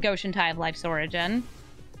to kill the Goshen Tai of Life's Origin.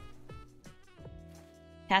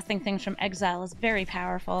 Casting things from exile is very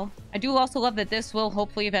powerful. I do also love that this will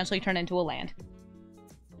hopefully eventually turn into a land.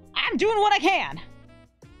 I'm doing what I can!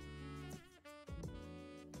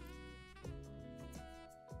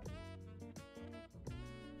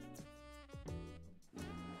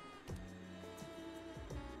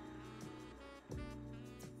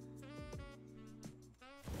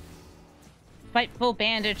 Spiteful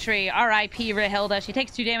Banditry, R.I.P. Rahilda. She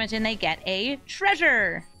takes 2 damage and they get a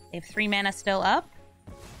treasure. They have 3 mana still up.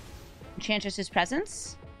 Enchantress's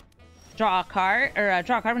Presence. Draw a card, or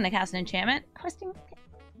draw a card when they cast an enchantment. Questing,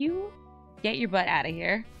 you get your butt out of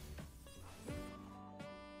here.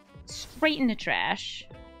 Straight into trash.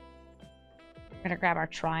 We're gonna grab our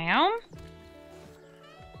Triumph.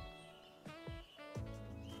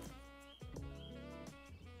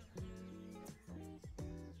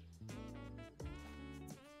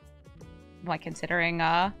 Like considering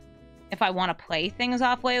if I want to play things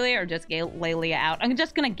off Lelia or just get Lelia out. I'm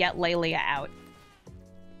just gonna get Lelia out.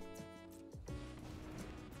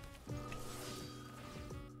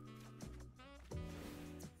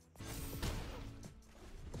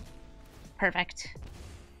 Perfect.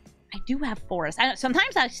 I do have forests.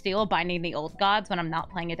 Sometimes I steal Binding the Old Gods when I'm not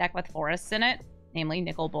playing a deck with forests in it, namely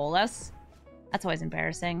Nicol Bolas. That's always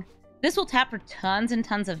embarrassing. This will tap for tons and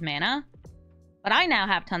tons of mana. But I now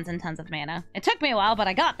have tons and tons of mana. It took me a while, but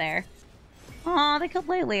I got there. Aw, they killed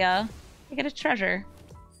Lelia. They get a treasure.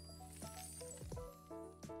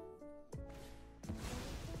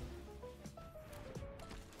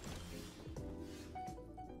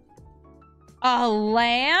 A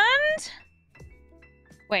land?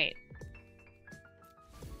 Wait.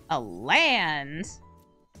 A land?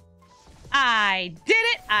 I did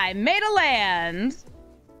it! I made a land!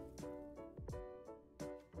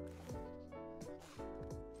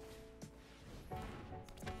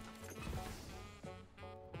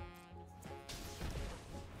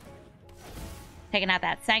 Taking out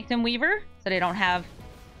that Sanctum Weaver, so they don't have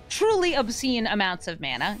truly obscene amounts of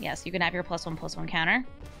mana. Yes, you can have your +1/+1 counter.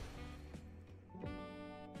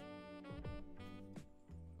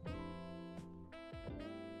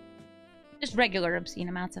 Just regular obscene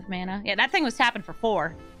amounts of mana. Yeah, that thing was tapping for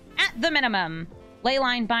 4. At the minimum.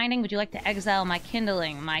 Leyline Binding, would you like to exile my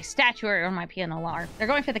Kindling, my Statuary, or my PNLR? They're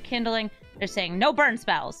going for the Kindling. They're saying no burn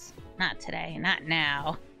spells. Not today, not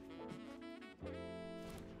now.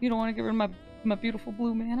 You don't want to get rid of my beautiful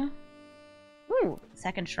blue mana? Ooh,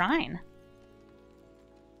 second shrine.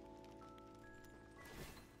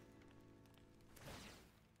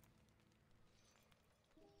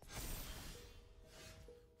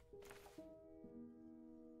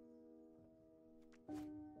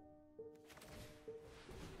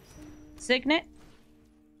 Signet.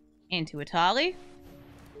 Into Atali.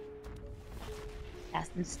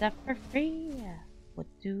 Casting stuff for free. What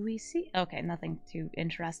do we see? Okay, nothing too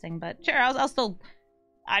interesting, but sure, I'll still...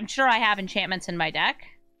 I'm sure I have enchantments in my deck.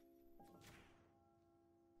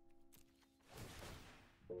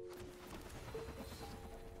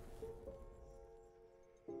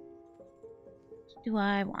 What do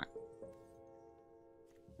I want?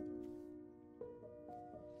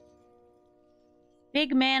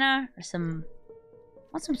 Big mana or some...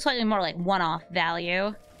 I want some slightly more like one-off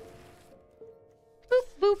value.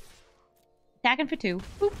 Boop, boop. Attacking for 2.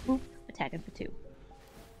 Boop, boop. Attacking for 2.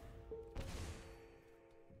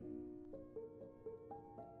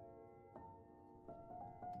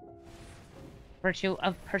 Virtue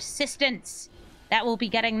of Persistence. That will be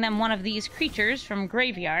getting them one of these creatures from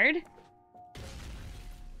Graveyard.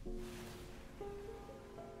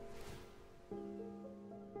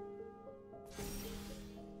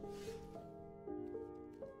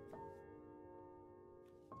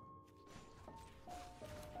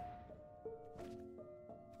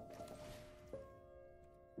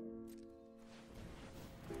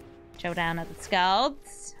 Showdown of the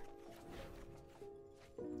Scalds.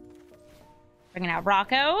 Bringing out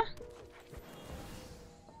Rocco.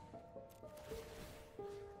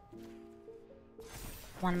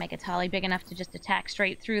 Want to make a Tally big enough to just attack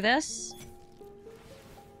straight through this.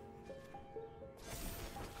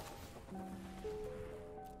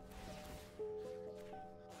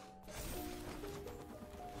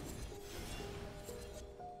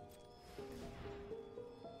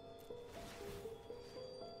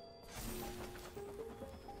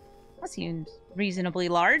 That seems reasonably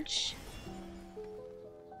large.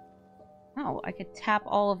 Oh, I could tap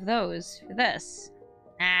all of those for this.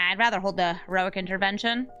 Nah, I'd rather hold the Heroic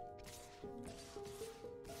Intervention.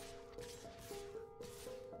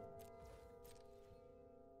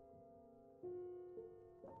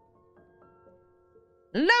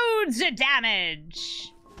 Loads of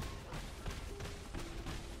damage!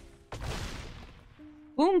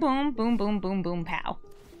 Boom, boom, boom, boom, boom, boom, pow.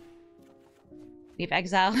 We've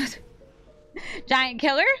exiled Giant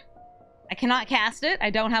Killer. I cannot cast it.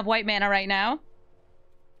 I don't have white mana right now.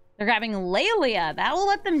 They're grabbing Lelia. That will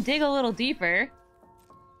let them dig a little deeper.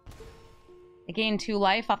 They gain 2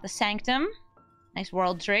 life off the Sanctum. Nice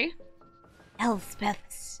World Tree.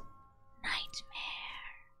 Elspeth's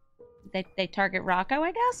Nightmare. They target Rocco,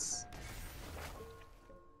 I guess?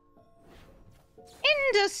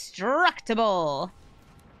 Indestructible.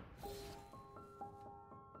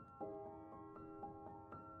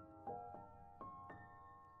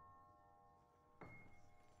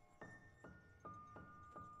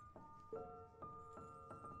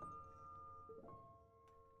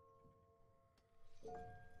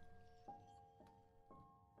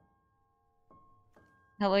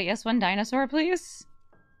 Hello, yes, one dinosaur, please.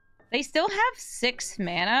 They still have 6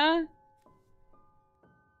 mana.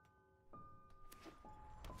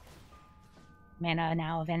 Mana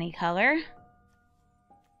now of any color.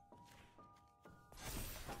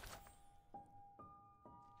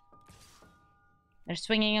 They're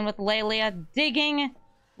swinging in with Lelia, digging,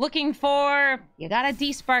 looking for... You got a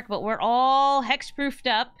D-Spark, but we're all hexproofed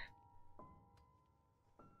up.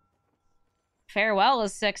 Farewell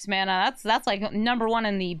is 6 mana. That's like #1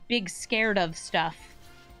 in the big scared of stuff.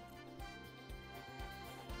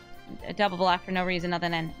 A double block for no reason other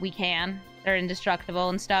than we can. They're indestructible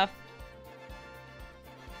and stuff.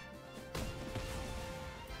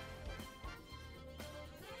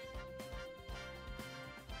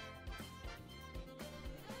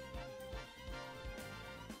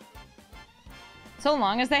 So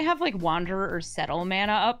long as they have like Wanderer or Settle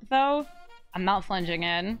mana up though, I'm not flinging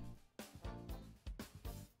in.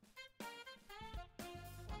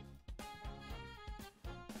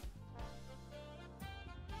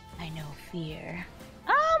 Fear.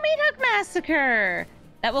 Oh, Meathook Massacre!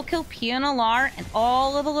 That will kill Pianalar and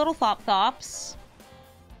all of the little Thop-Thops.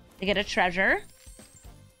 They get a treasure.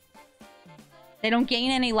 They don't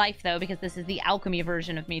gain any life, though, because this is the alchemy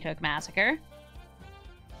version of Meathook Massacre.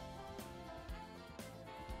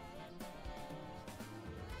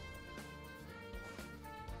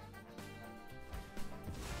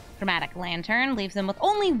 Chromatic Lantern leaves them with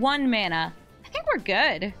only 1 mana. I think we're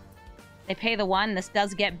good. They pay the 1. This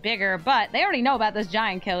does get bigger, but they already know about this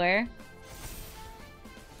Giant Killer.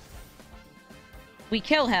 We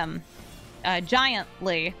kill him.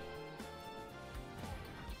 Giantly.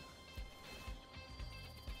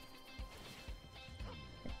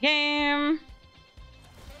 Game.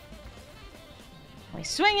 We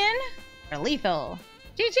swinging for lethal.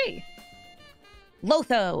 GG.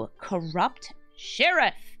 Lotho, Corrupt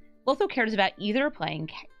Sheriff. Lotho cares about either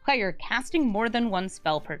player casting more than 1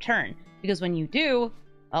 spell per turn. Because when you do,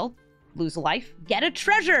 well, lose a life, get a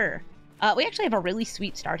treasure. We actually have a really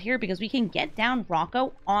sweet start here because we can get down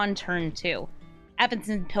Rocco on turn 2.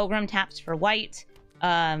 Evanston Pilgrim taps for white.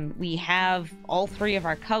 We have all 3 of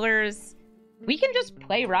our colors. We can just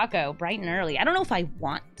play Rocco bright and early. I don't know if I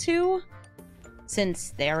want to,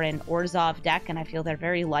 since they're an Orzhov deck and I feel they're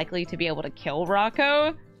very likely to be able to kill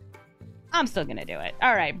Rocco. I'm still gonna do it.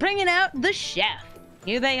 All right, bringing out the chef.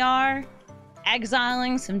 Here they are.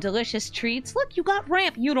 Exiling some delicious treats. Look, you got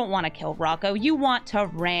ramp. You don't want to kill Rocco. You want to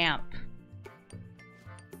ramp.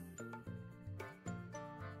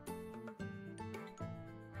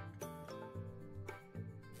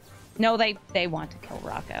 No, they want to kill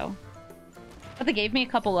Rocco. But they gave me a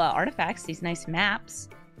couple of artifacts, these nice maps.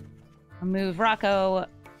 I'll move Rocco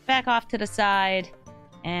back off to the side.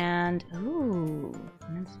 And, ooh,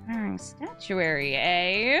 an inspiring statuary,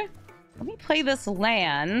 eh? Let me play this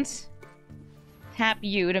land. Tap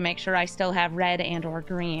you to make sure I still have red and or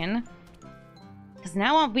green. Because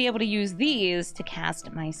now I'll be able to use these to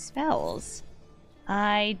cast my spells.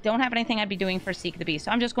 I don't have anything I'd be doing for Seek the Beast,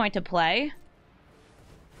 so I'm just going to play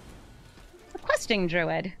the Questing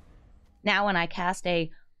Druid. Now when I cast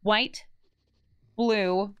a white,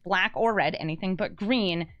 blue, black, or red, anything but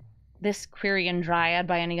green, this Quirion Dryad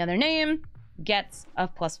by any other name gets a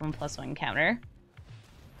 +1/+1 counter.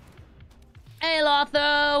 Hey,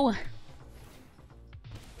 Lotho!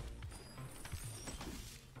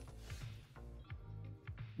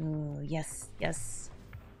 Oh, yes, yes.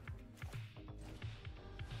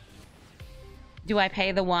 Do I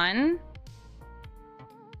pay the 1?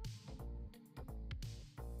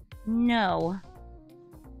 No.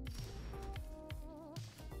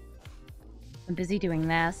 I'm busy doing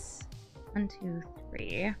this. 1, 2,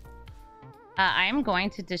 3. I am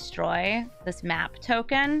going to destroy this map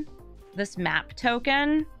token,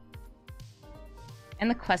 and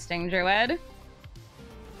the Questing Druid.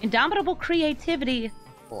 Indomitable creativity.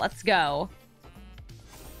 Let's go.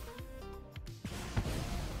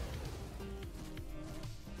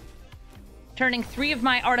 Turning 3 of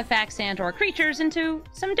my artifacts and or creatures into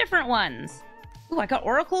some different ones. Ooh, I got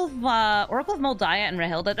Oracle of Moldiah and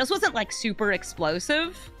Rahilda. This wasn't like super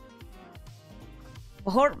explosive.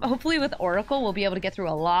 Hopefully with Oracle, we'll be able to get through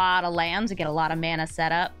a lot of lands and get a lot of mana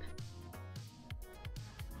set up.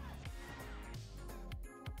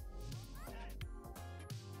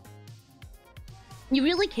 You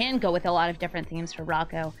really can go with a lot of different themes for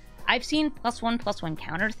Rocco. I've seen +1/+1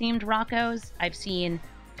 counter themed Roccos. I've seen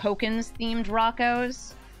tokens themed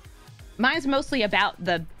Roccos. Mine's mostly about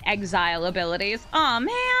the exile abilities. Aw,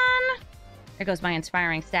 man! There goes my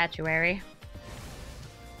inspiring statuary.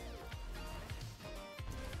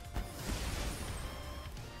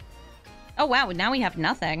 Oh wow, now we have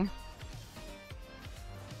nothing.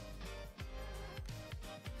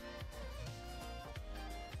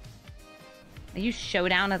 I use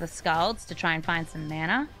Showdown of the Scalds to try and find some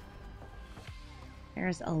mana.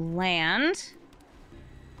 There's a land.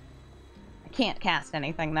 I can't cast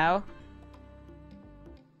anything, though.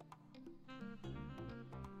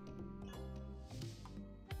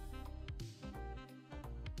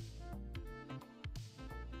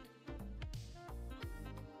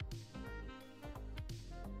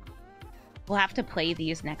 We'll have to play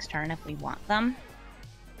these next turn if we want them.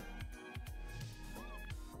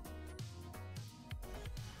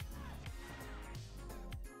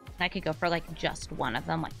 I could go for, like, just one of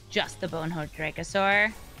them, like, just the Bonehood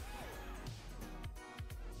Dracosaur.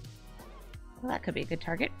 Well, that could be a good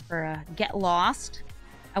target for Get Lost.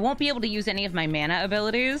 I won't be able to use any of my mana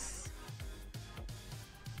abilities.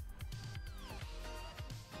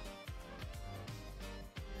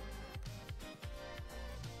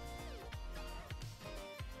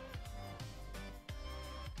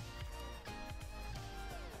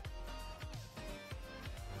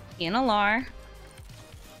 Alar.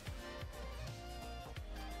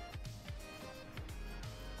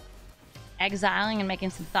 Exiling and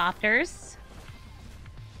making some Thopters.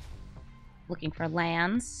 Looking for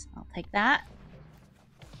lands. I'll take that.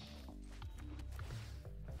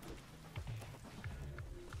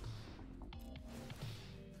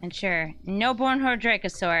 And sure, no Bonehood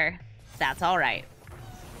Dracosaur. That's alright.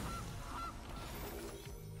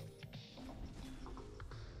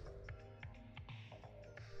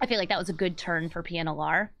 I feel like that was a good turn for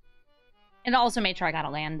PNLR. And also made sure I got a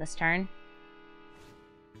land this turn.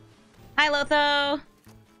 Hi, Lotho!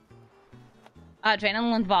 Drain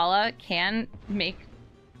and Lindvala can make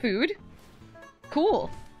food. Cool.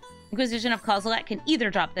 Inquisition of Kozilek can either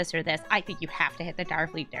drop this or this. I think you have to hit the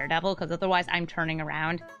Darfleet Daredevil, because otherwise I'm turning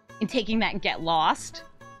around and taking that and Get Lost.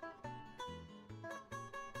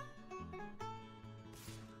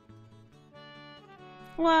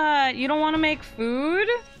 What? You don't want to make food?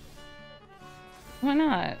 Why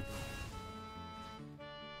not?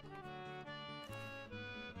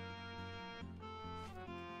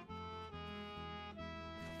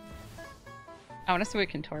 I want to see what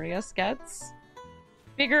Cantorius gets.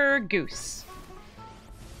 Bigger Goose.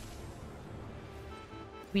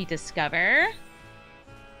 We discover...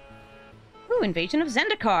 Ooh, Invasion of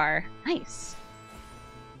Zendikar. Nice.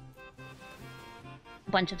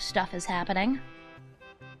 A bunch of stuff is happening.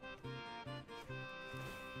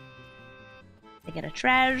 I get a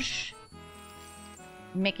treasure.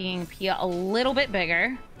 Making Pia a little bit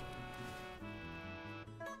bigger.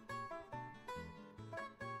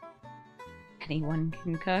 Anyone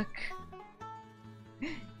can cook.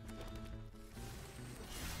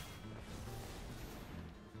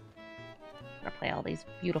 Gotta play all these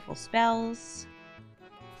beautiful spells.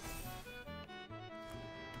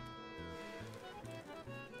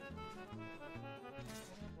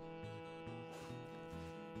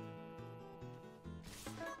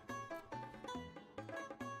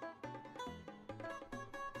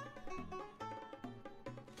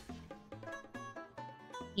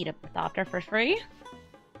 Eat up the Thopter for free.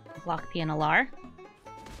 Block PNLR.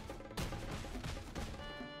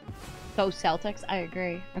 Go Celtics, I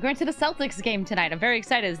agree. I'm going to the Celtics game tonight. I'm very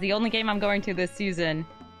excited. It's the only game I'm going to this season.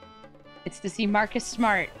 It's to see Marcus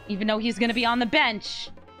Smart. Even though he's going to be on the bench,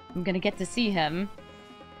 I'm going to get to see him.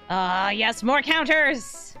 Yes, more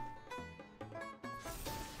counters!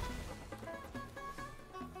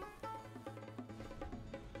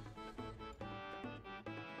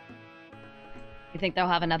 You think they'll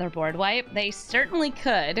have another board wipe? They certainly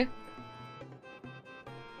could.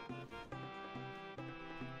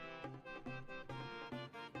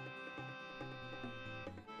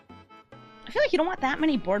 I feel like you don't want that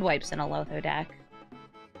many board wipes in a Lotho deck.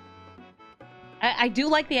 I do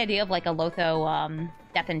like the idea of like a Lotho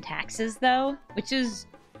Death and Taxes though, which is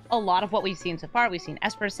a lot of what we've seen so far. We've seen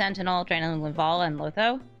Esper Sentinel, Adrenaline Laval, and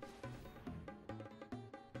Lotho.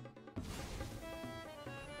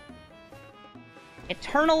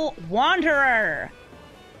 Eternal Wanderer!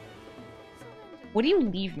 What do you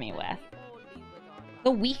leave me with?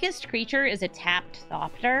 The weakest creature is a tapped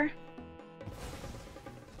Thopter.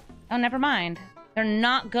 Oh, never mind. They're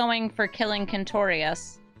not going for killing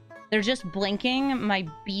Kentorius. They're just blinking my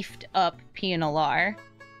beefed up PNLR.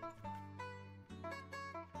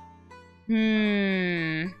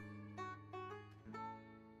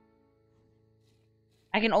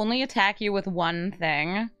 I can only attack you with one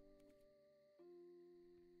thing.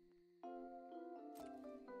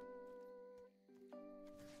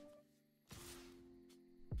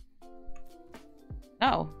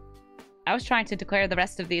 Oh. I was trying to declare the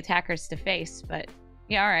rest of the attackers to face, but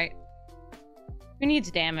yeah, alright. Who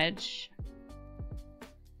needs damage?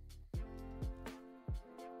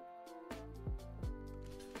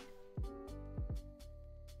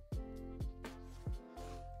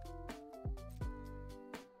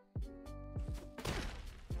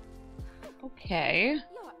 Okay.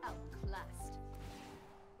 You're outclassed.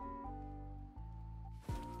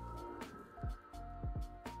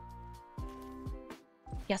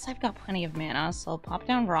 Yes, I've got plenty of mana, so I'll pop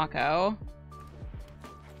down Rocco.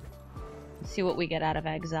 See what we get out of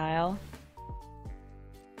exile.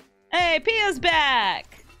 Hey, Pia's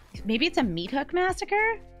back! Maybe it's a Meat Hook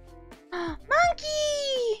Massacre? Monkey!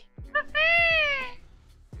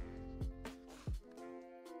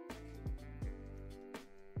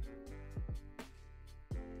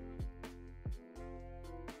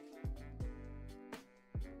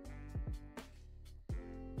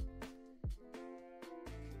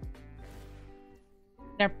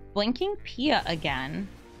 They're blinking Pia again.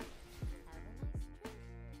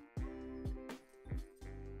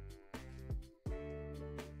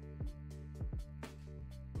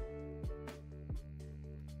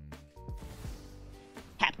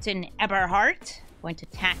 Captain Eberhardt. Going to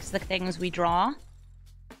tax the things we draw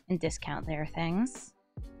and discount their things.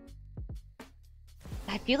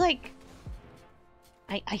 I feel like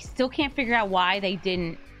I still can't figure out why they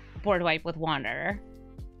didn't board wipe with Wanderer.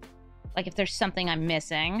 Like if there's something I'm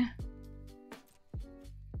missing.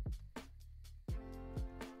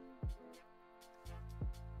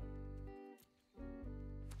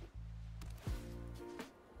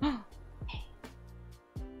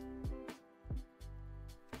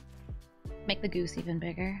 Make the goose even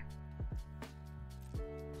bigger.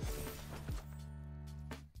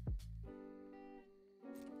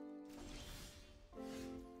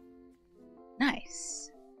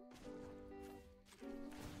 Nice.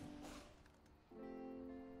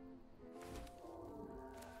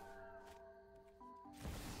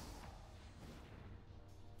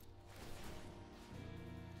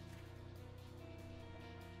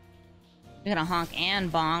 We're gonna honk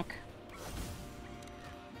and bonk.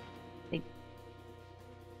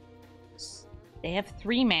 They have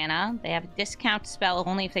 3 mana. They have a discount spell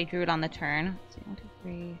only if they drew it on the turn. Let's see, 1, 2,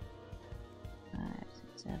 3, 5,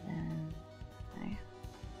 6, 7. Okay.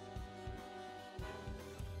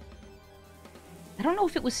 I don't know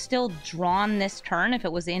if it was still drawn this turn, if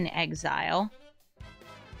it was in exile.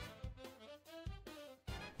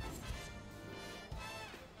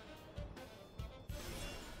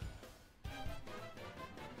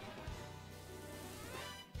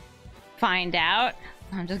 Find out.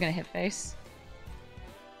 I'm just gonna hit face.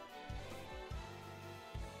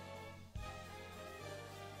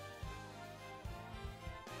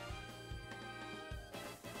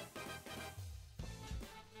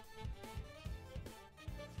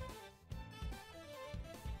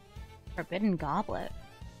 Forbidden Goblet.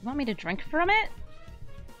 You want me to drink from it?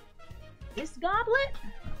 This goblet?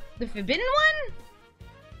 The forbidden one?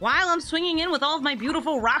 While I'm swinging in with all of my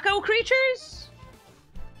beautiful Rocco creatures?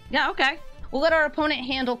 Yeah, okay. We'll let our opponent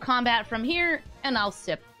handle combat from here, and I'll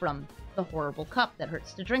sip from the horrible cup that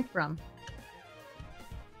hurts to drink from.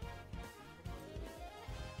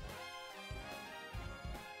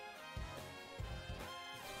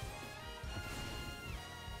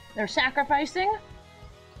 They're sacrificing.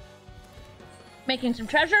 Making some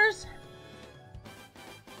treasures.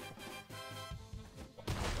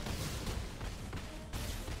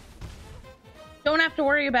 Don't have to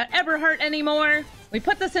worry about Everheart anymore. We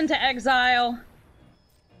put this into exile.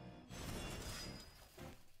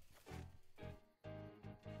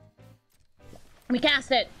 We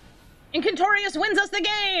cast it. And Kentorius wins us the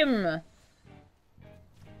game!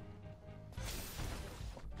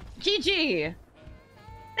 GG!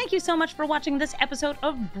 Thank you so much for watching this episode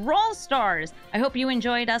of Brawl Stars. I hope you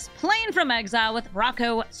enjoyed us playing from exile with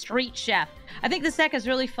Rocco Street Chef. I think this deck is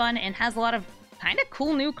really fun and has a lot of kind of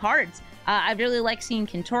cool new cards. I really like seeing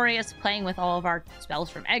Kentorius playing with all of our spells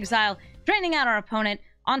from exile, draining out our opponent,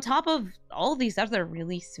 on top of all these other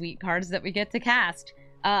really sweet cards that we get to cast.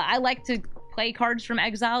 I like to play cards from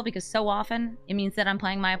exile because so often it means that I'm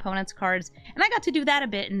playing my opponent's cards, and I got to do that a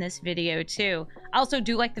bit in this video too. I also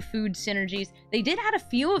do like the food synergies. They did add a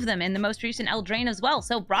few of them in the most recent Eldraine as well,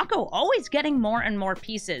 so Rocco always getting more and more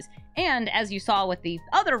pieces. And as you saw with the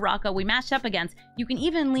other Rocco we matched up against, you can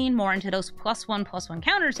even lean more into those +1/+1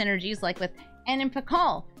 counter synergies like with N and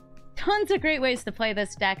Pakal. Tons of great ways to play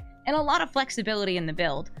this deck, and a lot of flexibility in the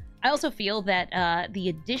build. I also feel that the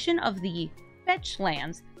addition of the fetch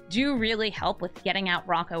lands do really help with getting out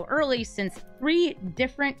Rocco early, since 3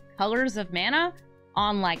 different colors of mana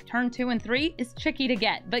on like turn 2 and 3 is tricky to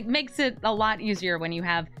get, but makes it a lot easier when you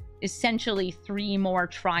have essentially 3 more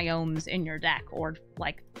triomes in your deck, or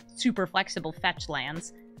like super flexible fetch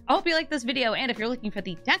lands. I hope you like this video, and if you're looking for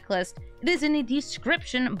the deck list, it is in the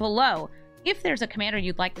description below. If there's a commander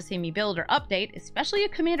you'd like to see me build or update, especially a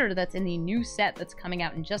commander that's in the new set that's coming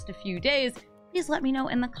out in just a few days, please let me know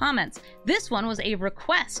in the comments. This one was a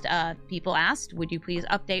request. People asked, would you please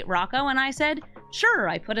update Rocco? And I said, sure.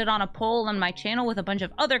 I put it on a poll on my channel with a bunch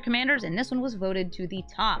of other commanders, and this one was voted to the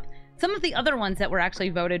top. Some of the other ones that were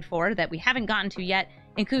actually voted for that we haven't gotten to yet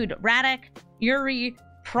include Radek, Yuri,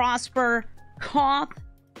 Prosper, Koth,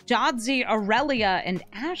 Jadzi, Aurelia, and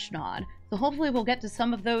Ashnod. So hopefully we'll get to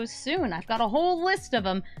some of those soon. I've got a whole list of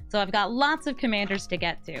them, so I've got lots of commanders to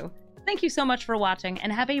get to. Thank you so much for watching,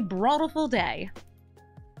 and have a brawlful day.